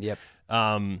to do editing. Yep.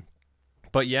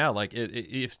 But yeah, like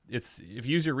if you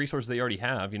use your resources that you already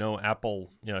have,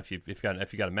 Apple, if you got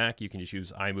a Mac, you can just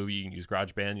use iMovie, you can use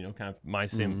GarageBand, kind of my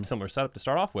similar setup to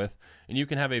start off with, and you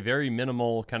can have a very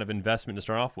minimal kind of investment to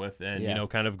start off with, and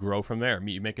kind of grow from there.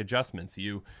 You make adjustments.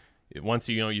 Once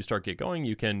you start get going,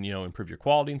 you can improve your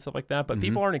quality and stuff like that. But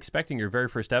people aren't expecting your very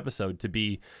first episode to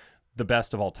be the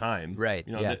best of all time, right?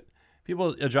 People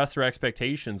adjust their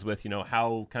expectations with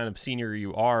how kind of senior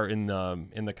you are in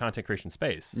the content creation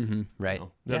space. Right.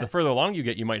 The further along you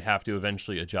get, you might have to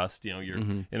eventually adjust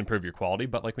and improve your quality.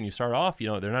 But like when you start off,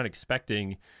 they're not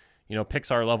expecting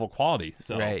Pixar level quality.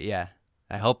 So right. Yeah.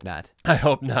 I hope not.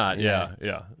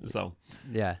 Yeah. So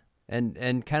yeah.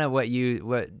 And kind of what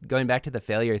going back to the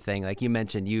failure thing, like you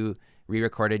mentioned, you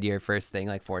re-recorded your first thing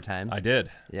like 4 times. I did.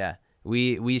 Yeah.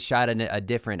 We shot a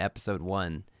different episode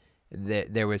 1.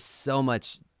 There was so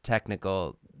much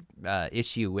technical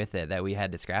issue with it that we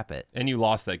had to scrap it. And you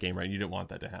lost that game, right? You didn't want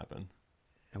that to happen.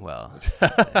 Well,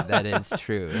 that is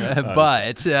true.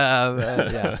 But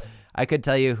yeah, I could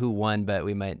tell you who won, but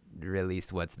we might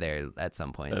release what's there at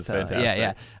some point. That's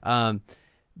fantastic.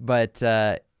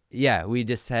 Yeah. We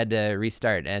just had to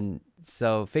restart, and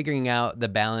so figuring out the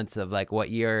balance of like what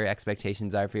your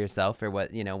expectations are for yourself, or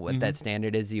what that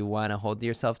standard is you want to hold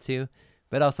yourself to,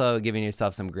 but also giving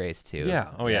yourself some grace too. Yeah.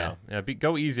 Oh yeah.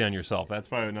 Go easy on yourself. That's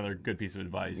probably another good piece of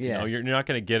advice. Yeah. You're not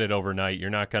going to get it overnight. You're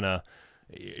not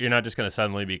just going to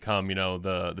suddenly become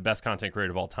the best content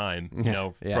creator of all time.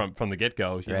 From the get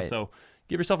go. Right. So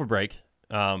give yourself a break.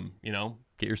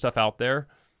 Get your stuff out there.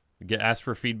 Ask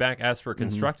for feedback. Ask for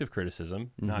constructive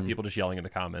criticism. Not people just yelling in the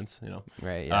comments.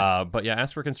 Right. Yeah. But yeah,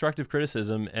 ask for constructive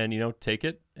criticism and take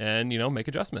it and make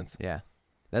adjustments. Yeah.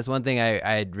 That's one thing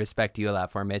I'd respect you a lot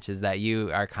for, Mitch, is that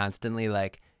you are constantly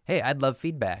like, hey, I'd love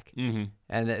feedback. And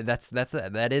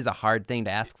that is a hard thing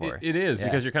to ask for. It is,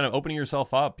 because you're kind of opening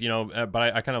yourself up, but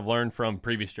I kind of learned from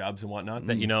previous jobs and whatnot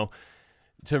that,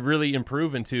 to really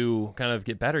improve and to kind of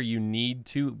get better, you need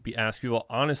to ask people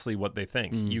honestly what they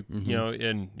think.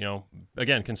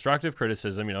 Again, constructive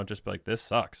criticism, just be like, this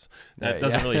sucks. That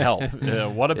doesn't really help.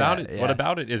 What about it? What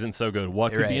about it isn't so good?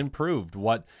 What could be improved?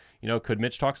 What, could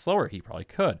Mitch talk slower? He probably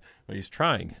could, but he's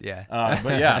trying. Yeah.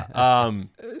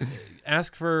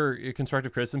 Ask for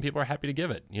constructive criticism. People are happy to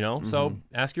give it, So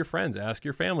ask your friends, ask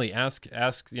your family, ask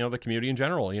the community in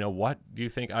general, what do you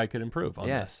think I could improve on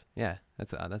this? Yeah.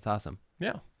 That's awesome.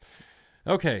 Yeah.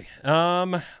 Okay.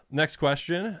 Next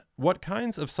question. What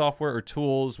kinds of software or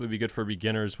tools would be good for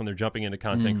beginners when they're jumping into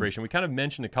content creation? We kind of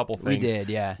mentioned a couple things. We did,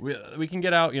 yeah. We can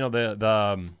get out,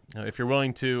 if you're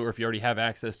willing to, or if you already have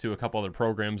access to a couple other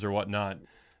programs or whatnot,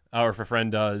 or if a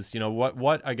friend does,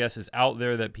 what I guess is out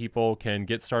there that people can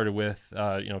get started with,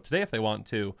 today if they want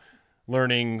to,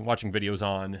 learning, watching videos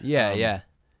on. Yeah.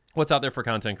 What's out there for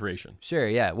content creation? Sure,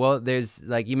 yeah. Well, there's,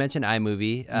 like you mentioned,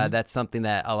 iMovie. That's something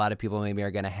that a lot of people maybe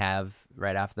are going to have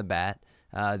right off the bat.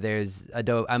 There's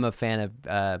Adobe. I'm a fan of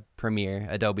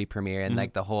Adobe Premiere, and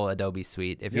like the whole Adobe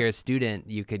suite. If you're a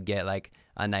student, you could get like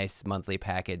a nice monthly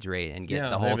package rate and get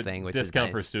the whole thing, which is discount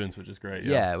nice. for students, which is great.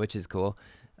 Yeah, which is cool.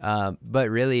 But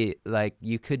really, like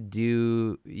you could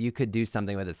do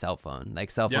something with a cell phone.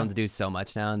 Like cell phones do so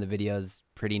much now, and the video's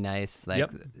pretty nice.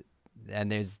 Like.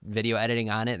 And there's video editing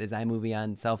on it. There's iMovie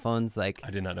on cell phones. Like I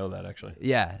did not know that, actually.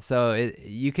 Yeah, so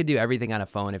you could do everything on a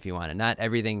phone if you want. Not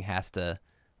everything has to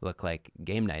look like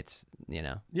game nights,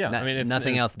 Yeah, I mean,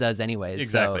 nothing else does anyways.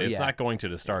 Exactly, so, it's not going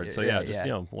to start. So just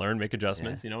learn, make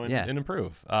adjustments, and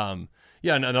improve. And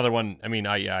another one. I mean,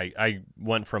 I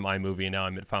went from iMovie and now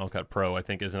I'm at Final Cut Pro. I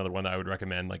think is another one that I would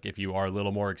recommend. Like if you are a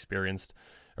little more experienced.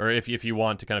 Or if you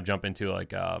want to kind of jump into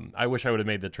like, I wish I would have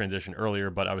made the transition earlier,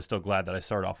 but I was still glad that I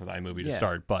started off with iMovie to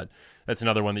start. But that's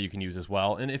another one that you can use as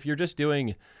well. And if you're just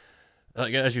doing,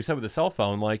 like, as you said with the cell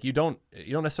phone, like you don't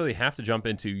necessarily have to jump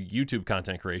into YouTube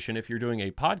content creation. If you're doing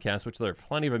a podcast, which there are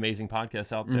plenty of amazing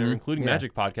podcasts out there, including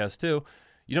Magic podcasts too,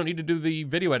 you don't need to do the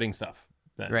video editing stuff.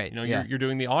 Then. Right. You're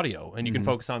doing the audio, and you can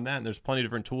focus on that. And there's plenty of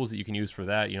different tools that you can use for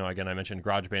that. Again, I mentioned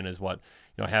GarageBand is what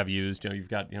I have used. You've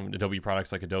got Adobe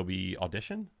products like Adobe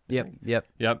Audition.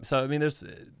 Yep. So I mean,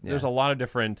 there's a lot of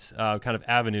different kind of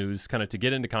avenues kind of to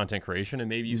get into content creation, and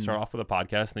maybe you start off with a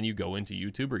podcast, and then you go into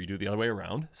YouTube, or you do the other way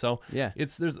around. So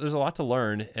there's a lot to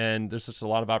learn, and there's just a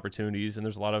lot of opportunities, and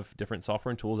there's a lot of different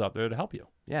software and tools out there to help you.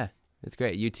 Yeah, it's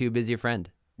great. YouTube is your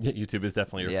friend. Yeah, YouTube is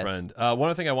definitely your Yes. friend. One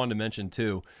other thing I wanted to mention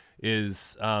too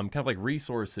is kind of like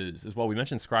resources as well. We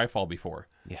mentioned Scryfall before.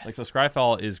 Yes. Like, so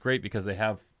Scryfall is great because they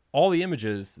have all the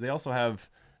images. They also have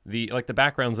the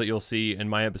backgrounds that you'll see in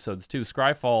my episodes too.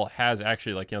 Scryfall has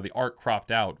actually, like, the art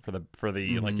cropped out for the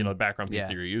like, the background piece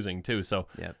that you're using too. So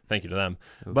thank you to them.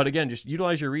 Oof. But again, just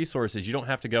utilize your resources. You don't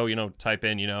have to go, type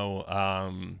in,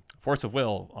 Force of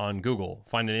Will on Google,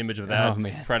 find an image of that. Oh,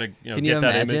 man. Try to, Can get you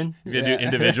that imagine? image. If you do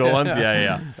individual ones,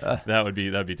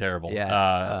 that'd be terrible.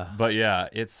 Yeah. But yeah,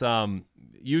 it's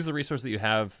use the resource that you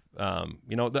have.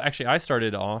 Actually, I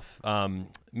started off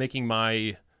making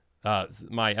my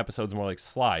episodes more like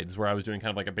slides, where I was doing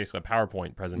kind of like basically a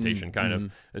PowerPoint presentation, kind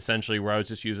of essentially, where I was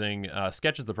just using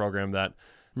Sketches, the program that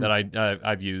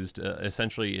I've used.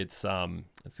 Essentially, it's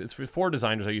for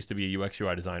designers. I used to be a UX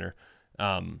UI designer,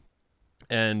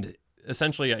 and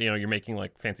essentially, you're making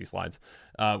like fancy slides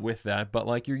with that, but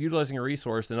like you're utilizing a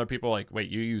resource, and other people are like, wait,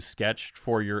 you use Sketch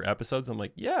for your episodes? I'm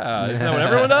like, yeah, isn't that what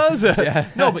everyone does?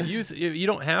 No, but you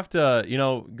don't have to,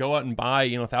 go out and buy,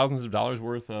 thousands of dollars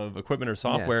worth of equipment or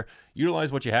software.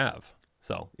 Utilize what you have.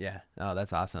 So yeah, oh,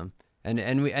 that's awesome.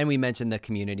 And we mentioned the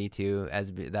community too,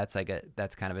 as that's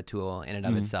kind of a tool in and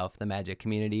of itself. The Magic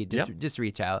community, just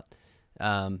reach out.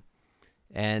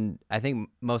 And I think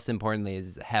most importantly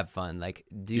is have fun. Like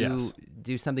do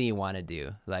something you want to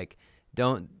do. Like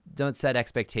don't set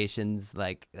expectations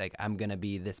like I'm gonna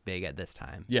be this big at this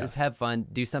time. Just have fun.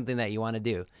 Do something that you want to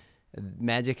do.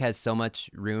 Magic has so much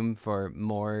room for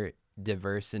more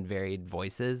diverse and varied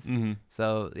voices.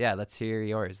 So yeah, let's hear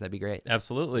yours. That'd be great.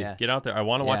 Absolutely. Get out there. I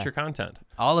want to watch your content.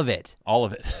 All of it.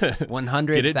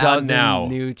 100,000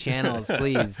 new channels,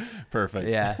 please. Perfect.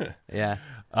 Yeah.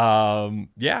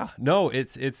 No,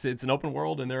 it's an open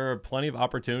world, and there are plenty of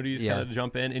opportunities kind of to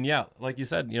jump in. And like you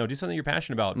said, do something you're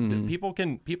passionate about. People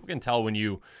can tell when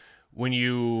you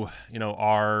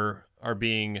are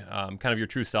being kind of your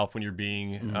true self, when you're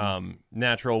being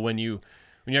natural, when you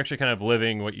actually kind of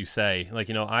living what you say. Like,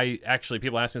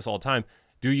 people ask me this all the time.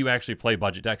 Do you actually play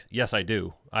budget decks? Yes, I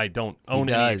do. I don't own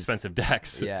any expensive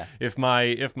decks. Yeah. If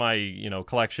my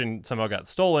collection somehow got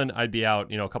stolen, I'd be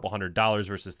out, a couple $100s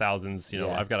versus thousands.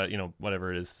 I've got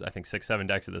whatever it is, I think 6-7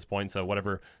 decks at this point. So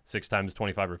whatever 6 times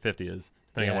 25 or 50 is,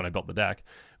 depending on when I built the deck.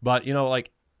 But,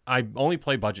 I only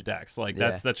play budget decks. Like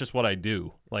that's just what I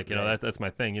do. Like, that's my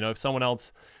thing. If someone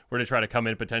else were to try to come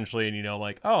in potentially and,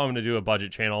 like, oh, I'm going to do a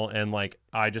budget channel and like,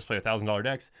 I just play $1,000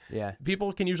 decks. Yeah.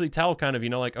 People can usually tell kind of,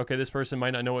 like, okay, this person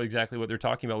might not know exactly what they're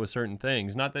talking about with certain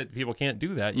things. Not that people can't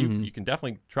do that. You can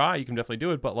definitely try, you can definitely do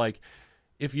it. But like,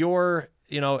 if you're,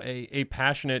 a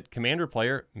passionate Commander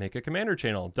player, make a Commander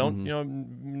channel. Don't,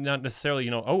 not necessarily,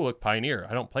 oh, look, Pioneer.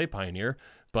 I don't play Pioneer.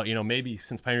 But, maybe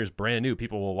since Pioneer is brand new,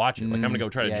 people will watch it. Like, I'm going to go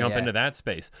try to jump into that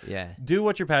space. Yeah. Do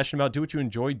what you're passionate about. Do what you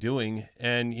enjoy doing.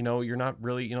 And, you're not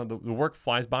really, the work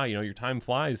flies by. Your time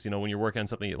flies, when you're working on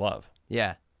something you love.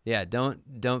 Yeah. Yeah.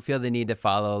 Don't feel the need to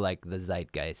follow, like, the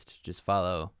zeitgeist. Just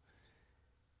follow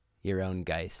your own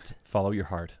geist. Follow your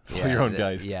heart. Follow your own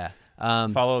geist. Yeah.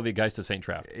 Follow the Geist of Saint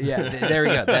Trapp. Yeah, there we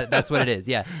go. That's what it is.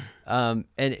 Yeah, and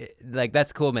like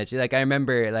that's cool, Mitch. Like I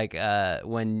remember, like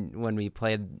when we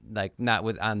played, like not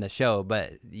on the show,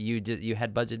 but you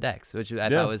had budget decks, which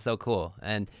I thought was so cool.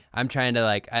 And I'm trying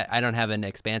to I don't have an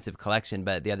expansive collection,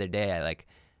 but the other day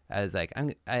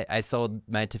I sold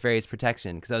my Teferi's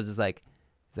Protection because I was just like.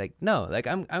 It's like, no, like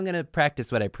I'm gonna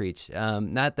practice what I preach.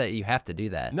 Not that you have to do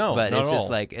that. No, but it's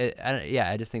just like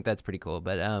I just think that's pretty cool.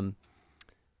 But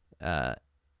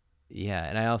yeah,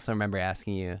 and I also remember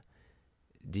asking you,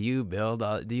 do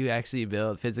you actually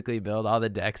physically build all the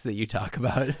decks that you talk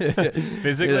about?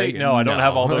 Physically? Like, no, I don't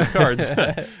have all those cards.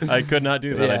 I could not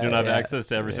do that. I do not have access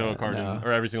to every single card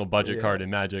or every single budget card in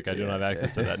Magic. I do not have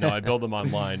access to that. No, I build them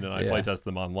online and I playtest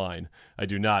them online. I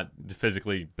do not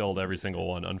physically build every single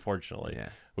one, unfortunately.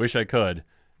 Wish I could.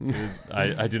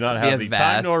 I do not have the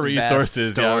time nor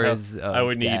resources. I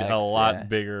would need a lot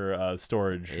bigger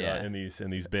storage in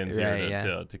these bins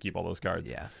here to keep all those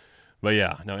cards. Yeah. But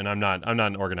yeah, no, and I'm not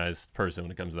an organized person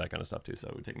when it comes to that kind of stuff too, so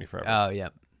it would take me forever. Oh, yeah.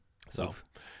 So,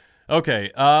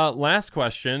 okay, last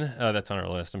question that's on our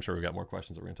list. I'm sure we've got more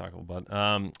questions that we're going to talk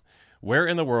about. Where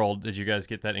in the world did you guys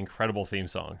get that incredible theme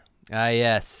song?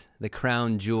 Yes, the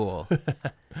crown jewel.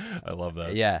 I love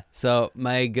that. Yeah, so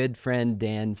my good friend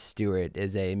Dan Stewart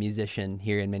is a musician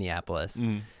here in Minneapolis.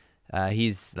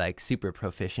 He's like super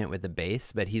proficient with the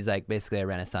bass, but he's like basically a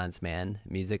Renaissance man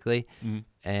musically.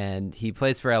 And he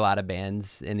plays for a lot of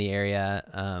bands in the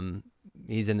area.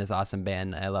 He's in this awesome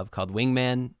band I love called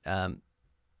Wingman.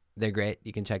 They're great.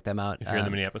 You can check them out. If you're in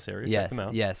the Minneapolis area, check them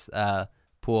out. Yes.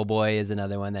 Pool Boy is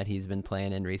another one that he's been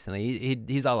playing in recently.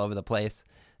 He's all over the place.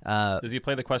 Does he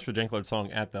play the Quest for Janklord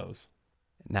song at those?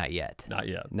 Not yet. Not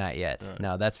yet. Not yet. Right.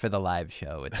 No, that's for the live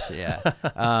show. Which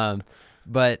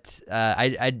but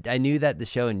I knew that the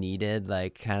show needed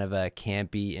like kind of a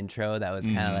campy intro that was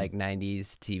kind of like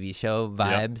 90s TV show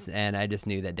vibes, and I just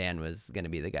knew that Dan was going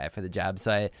to be the guy for the job.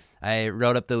 So I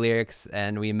wrote up the lyrics,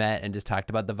 and we met and just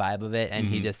talked about the vibe of it, and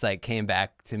he just like came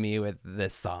back to me with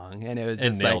this song, and it was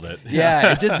just nailed like, it.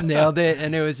 Yeah, it just nailed it,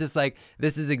 and it was just like,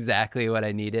 this is exactly what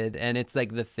I needed. And it's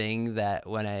like the thing that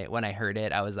when I heard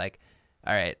it, I was like,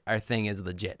 all right, our thing is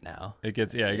legit now. It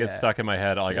gets stuck in my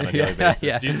head like on a daily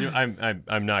basis.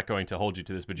 I'm not going to hold you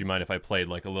to this, but do you mind if I played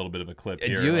like a little bit of a clip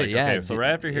here? Do it, Okay, so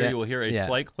right after here, you will hear a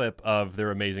slight clip of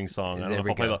their amazing song. I don't know if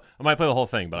I'll play I might play the whole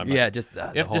thing, but I'm not. Just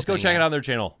just go check it out on their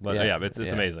channel. But it's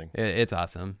amazing. It's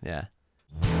awesome. Yeah.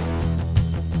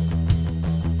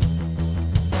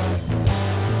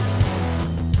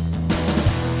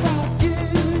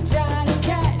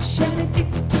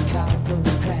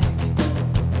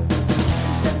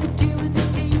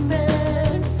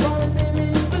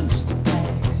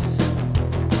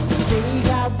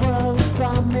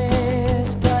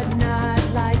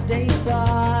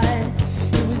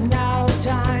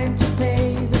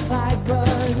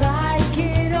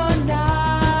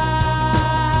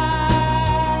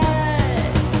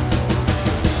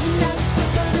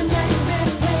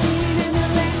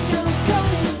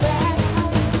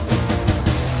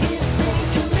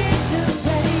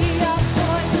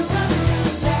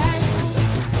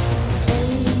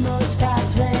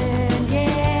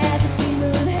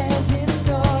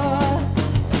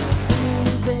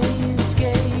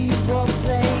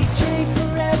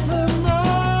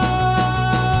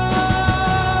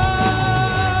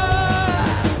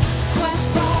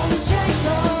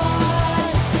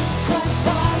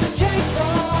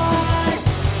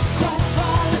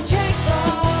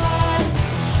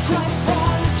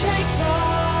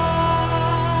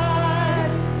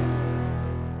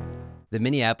 The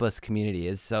Minneapolis community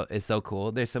is so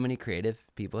cool. There's so many creative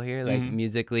people here, like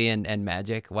musically and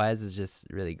magic wise is just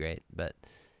really great. But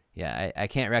yeah, I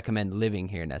can't recommend living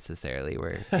here necessarily.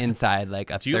 We're inside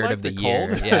like a third of the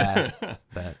year. Yeah.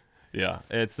 But yeah,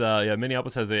 it's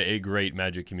Minneapolis has a great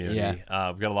magic community.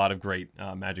 Yeah. We've got a lot of great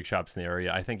magic shops in the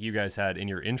area. I think you guys had in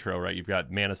your intro, right? You've got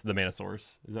the Manasaurus.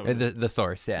 Is that what the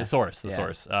Source? Yeah. The Source.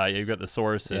 You've got the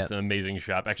Source. It's an amazing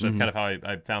shop. Actually, that's kind of how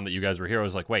I found that you guys were here. I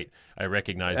was like, wait, I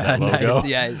recognize that logo. Nice.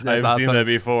 Yeah, that's I've seen awesome. that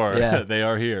before. Yeah. They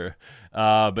are here.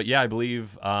 But yeah, I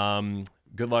believe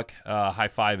Good Luck High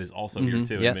Five is also here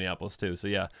too in Minneapolis too. So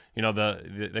yeah,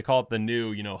 they call it the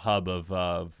new hub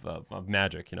of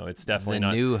magic. It's definitely the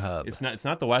not new hub. It's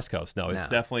not the West Coast. No, it's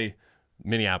definitely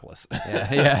Minneapolis.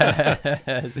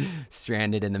 Yeah.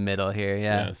 Stranded in the middle here.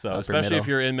 Yeah. So especially if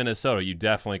you're in Minnesota, you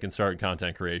definitely can start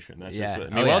content creation. That's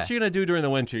just what else are you gonna do during the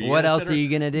winter? What else are you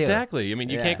gonna do? Exactly. I mean,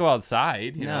 you can't go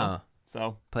outside. You know.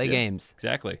 So play games.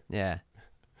 Exactly. Yeah.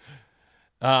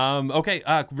 Okay,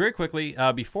 very quickly,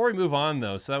 before we move on,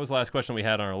 though, so that was the last question we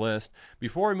had on our list.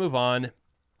 Before we move on,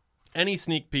 any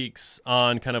sneak peeks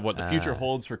on kind of what the future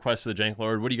holds for Quest for the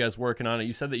Janklord? What are you guys working on?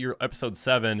 You said that your episode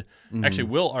 7 actually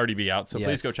will already be out, so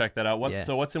please go check that out.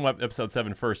 So what's in episode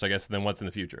 7 first, I guess, and then what's in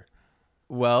the future?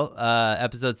 Well,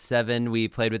 episode 7, we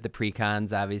played with the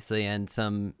precons, obviously, and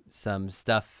some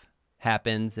stuff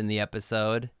happens in the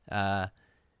episode.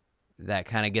 That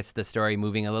kind of gets the story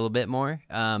moving a little bit more.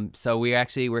 So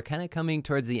we're kind of coming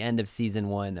towards the end of season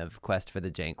 1 of Quest for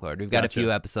the Janklord. We've got a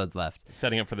few episodes left.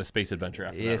 Setting up for the space adventure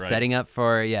after that, right? Setting up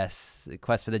for,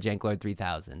 Quest for the Janklord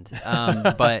 3000.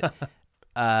 But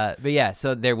yeah,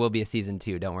 so there will be a season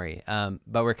 2, don't worry.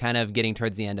 But we're kind of getting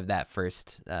towards the end of that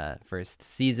first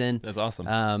season. That's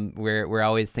awesome. We're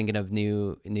always thinking of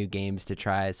new games to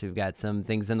try. So we've got some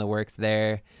things in the works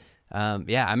there.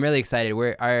 I'm really excited.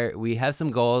 We have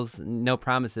some goals, no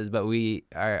promises, but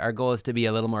our goal is to be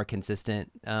a little more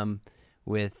consistent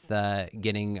with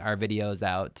getting our videos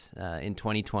out in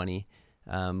 2020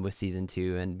 with season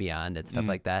 2 and beyond and stuff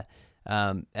like that.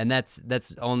 And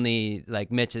that's only,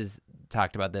 like Mitch has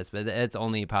talked about this, but it's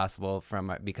only possible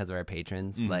because of our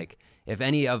patrons. Like if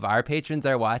any of our patrons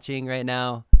are watching right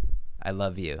now, I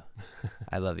love you.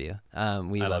 I love you.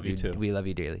 We love you too. We love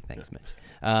you dearly. Thanks, Mitch.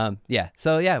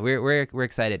 We're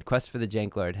excited. Quest for the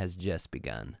Janklord has just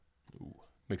begun. Ooh,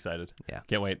 I'm excited. Yeah,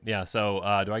 can't wait. Yeah. So,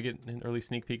 do I get an early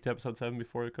sneak peek to episode 7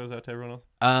 before it goes out to everyone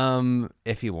else?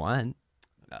 If you want,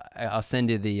 I'll send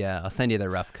you the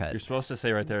rough cut. You're supposed to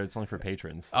say right there it's only for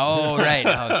patrons. Oh right.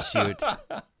 Oh shoot.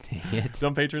 Dang it.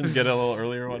 Some patrons get it a little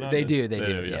earlier or whatnot. They do.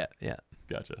 Yeah.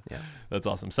 Gotcha. Yeah. That's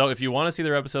awesome. So if you want to see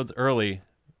their episodes early,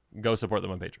 go support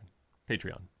them on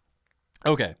Patreon.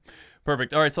 Okay.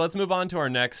 Perfect. All right, so let's move on to our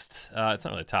next. It's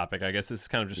not really a topic, I guess. This is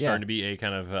kind of just starting to be a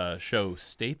kind of show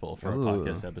staple for our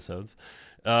podcast episodes.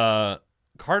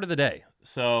 Card of the day.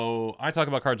 So I talk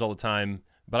about cards all the time,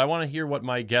 but I want to hear what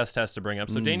my guest has to bring up.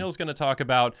 So Daniel's going to talk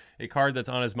about a card that's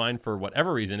on his mind for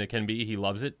whatever reason. It can be he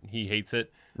loves it, he hates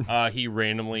it, he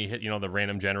randomly hit the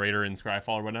random generator in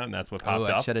Scryfall or whatnot, and that's what popped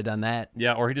up. I should have done that.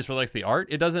 Yeah, or he just really likes the art.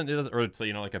 It doesn't, or it's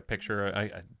like a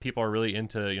picture. People are really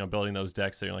into building those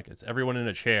decks. So you're like, it's everyone in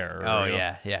a chair. Or,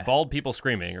 yeah. Bald people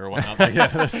screaming or whatnot. Like,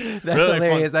 that's really fun.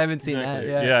 hilarious. I haven't seen that.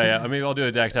 Yeah. I mean, I'll do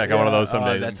a deck tech on one of those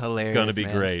someday. That's hilarious. Gonna be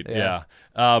man. great. Yeah.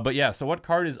 But yeah, so what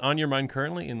card is on your mind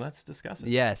currently, and let's discuss it.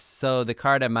 Yes. So the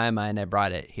card on my mind, I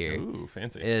brought it here. Ooh,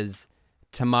 fancy. Is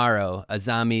Tomorrow,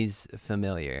 Azami's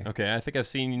Familiar. Okay, I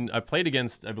played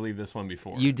against, I believe, this one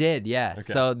before. You did, yeah.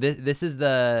 Okay. So this is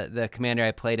the commander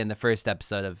I played in the first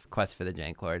episode of Quest for the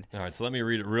Janklord. All right, so let me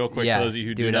read it real quick for those of you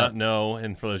who do not know,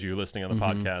 and for those of you listening on the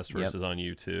podcast versus on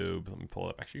YouTube. Let me pull it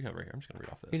up. Actually, you have it right here. I'm just going to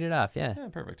read off this. Read it off, yeah. Yeah,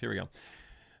 perfect. Here we go.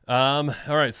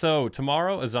 All right, so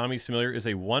Tomorrow, Azami's Familiar is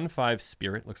a 1/5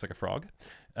 spirit. Looks like a frog.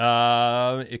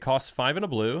 It costs 5 and a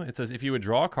blue. It says if you would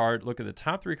draw a card, look at the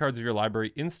top 3 cards of your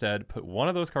library. Instead, put one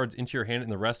of those cards into your hand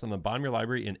and the rest on the bottom of your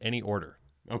library in any order.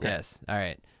 Okay. Yes. All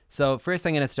right. So first,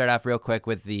 I'm going to start off real quick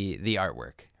with the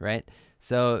artwork, right?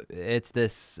 So it's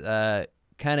this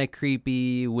kind of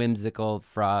creepy, whimsical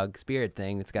frog spirit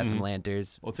thing. It's got some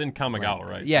lanterns. Well, it's in Kamigawa,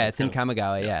 right? Yeah, So it's in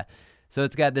Kamigawa. Yeah. So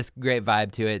it's got this great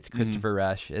vibe to it. It's Christopher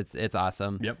Rush. It's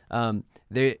awesome. Yep.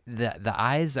 The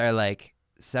eyes are like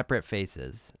separate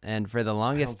faces, and for the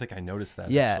longest, I don't think I noticed that.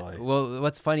 Yeah. Actually. Well,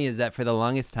 what's funny is that for the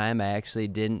longest time, I actually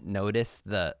didn't notice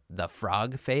the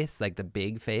frog face, like the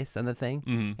big face on the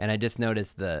thing, and I just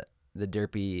noticed the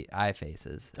derpy eye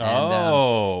faces.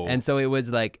 And, and so it was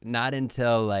like not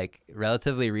until like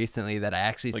relatively recently that I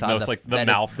actually saw the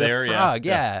mouth there. Frog,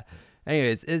 yeah.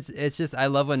 Anyways, it's just I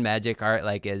love when magic art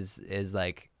like is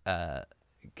like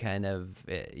kind of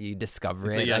you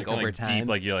discover it like over time. Deep,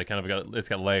 like you like kind of got it's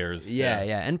got layers. Yeah.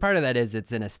 And part of that is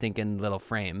it's in a stinking little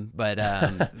frame, but you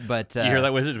hear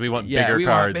that, Wizards? We want we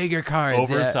want bigger cards,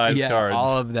 oversized cards,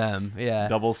 all of them. Yeah,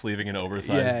 double sleeving an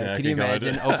oversized deck. Can you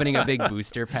imagine opening a big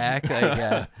booster pack?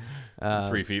 Like,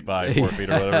 3 feet by 4 feet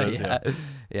or whatever it is.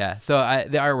 Yeah. So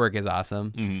the artwork is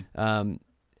awesome.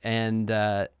 And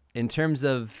in terms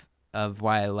of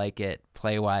why I like it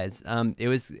play wise, it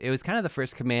was kind of the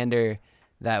first commander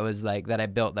that was like that I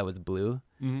built that was blue.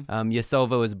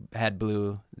 Yasova had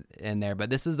blue in there, but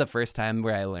this was the first time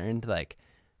where I learned like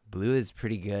blue is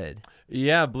pretty good.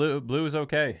 Yeah, blue is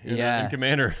okay. In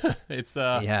Commander, it's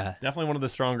definitely one of the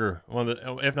stronger,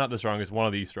 if not the strongest, one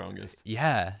of the strongest.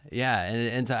 Yeah,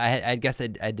 and so I guess I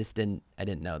didn't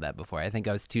know that before. I think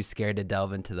I was too scared to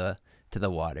delve into the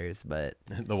waters, but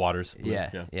the waters. Blue.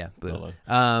 Yeah, blue.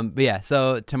 But yeah,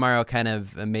 so Tomorrow kind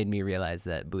of made me realize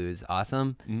that blue is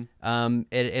awesome.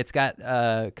 It's got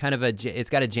kind of it's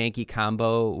got a janky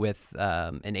combo with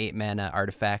an 8-mana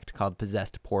artifact called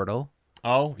Possessed Portal.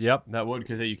 Oh, yep, that would,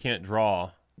 because you can't draw.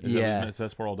 Is that what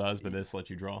Possessed Portal does, but this lets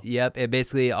you draw. Yep, it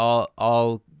basically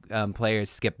all players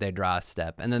skip their draw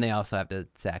step, and then they also have to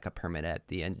sack a permanent at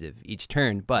the end of each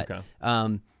turn. But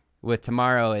with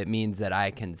Tomorrow, it means that I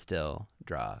can still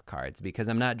draw cards because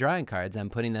I'm not drawing cards;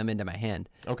 I'm putting them into my hand.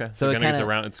 Okay, so it kind of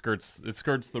around. It skirts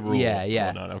the rule.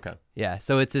 Yeah. Okay. Yeah,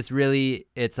 so it's this really.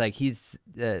 It's like it's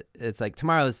like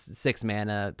Tomorrow's 6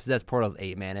 mana, Possessed Portal's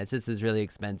 8 mana. It's just this really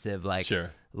expensive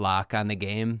lock on the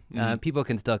game. People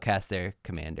can still cast their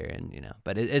commander, and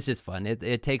but it's just fun.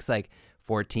 It takes like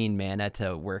 14 mana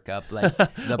to work up like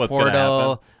the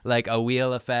portal, like a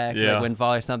wheel effect, like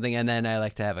windfall or something, and then I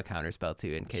like to have a counter spell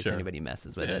too in case anybody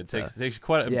messes with it. It takes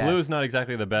quite. Blue is not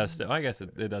exactly the best. I guess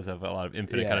it does have a lot of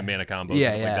infinite kind of mana combos.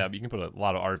 Like that. But you can put a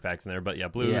lot of artifacts in there, but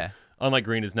blue. Unlike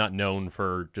green, is not known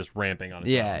for just ramping on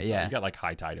its own. So you got like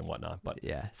High Tide and whatnot, but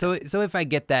So if I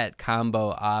get that combo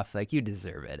off, like you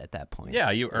deserve it at that point.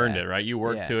 Yeah, you earned it, right? You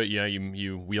worked to it. Yeah,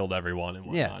 you wield everyone and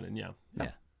whatnot, and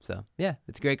So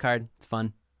it's a great card. It's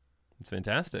fun. It's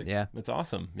fantastic. Yeah, it's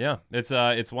awesome. Yeah,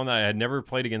 it's one that I had never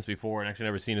played against before and actually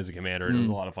never seen as a commander. And it was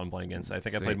a lot of fun playing against. I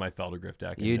think I played my Feldergriff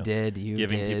deck. And, you did.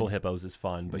 Giving people hippos is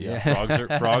fun, but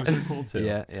frogs are cool too.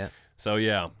 Yeah. So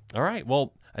all right.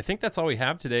 Well, I think that's all we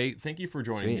have today. Thank you for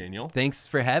joining, Daniel. Thanks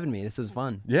for having me. This was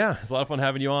fun. Yeah, it's a lot of fun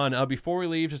having you on. Before we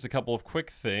leave, just a couple of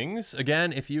quick things.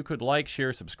 Again, if you could like,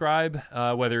 share, subscribe,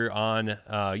 whether on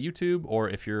YouTube or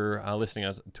if you're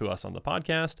listening to us on the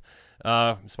podcast,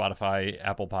 Spotify,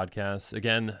 Apple Podcasts.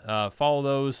 Again, follow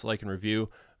those, like and review.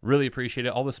 Really appreciate it.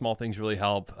 All the small things really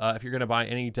help. If you're going to buy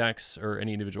any decks or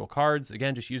any individual cards,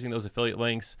 again, just using those affiliate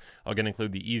links. I'll again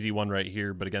include the easy one right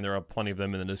here, but again, there are plenty of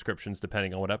them in the descriptions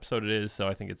depending on what episode it is. So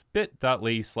I think it's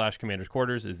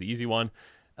bit.ly/commandersquarters is the easy one.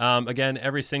 Again,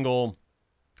 every single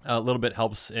little bit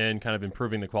helps in kind of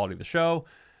improving the quality of the show,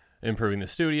 improving the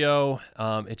studio.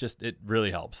 It really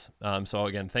helps. So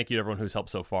again, thank you to everyone who's helped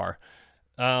so far.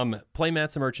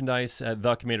 Playmats and merchandise at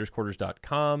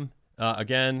thecommandersquarters.com.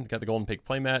 Again, got the Golden Pig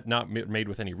playmat, not made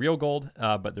with any real gold,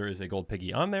 but there is a gold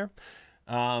piggy on there.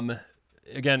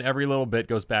 Again, every little bit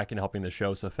goes back in helping the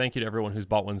show, so thank you to everyone who's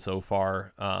bought one so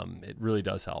far. It really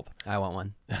does help. I want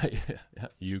one.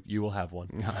 You will have one.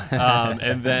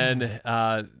 And then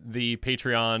the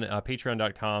Patreon,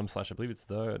 patreon.com/ I believe it's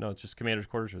it's just Commander's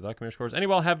Quarters or the Commander's Quarters.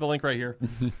 Anyway, I'll have the link right here.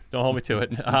 Don't hold me to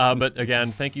it. But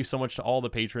again, thank you so much to all the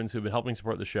patrons who've been helping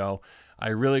support the show. I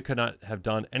really could not have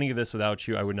done any of this without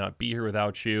you. I would not be here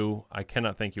without you. I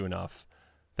cannot thank you enough.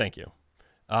 Thank you.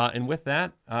 And with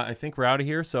that, I think we're out of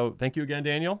here. So thank you again,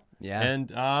 Daniel. Yeah.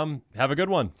 And have a good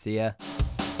one. See ya.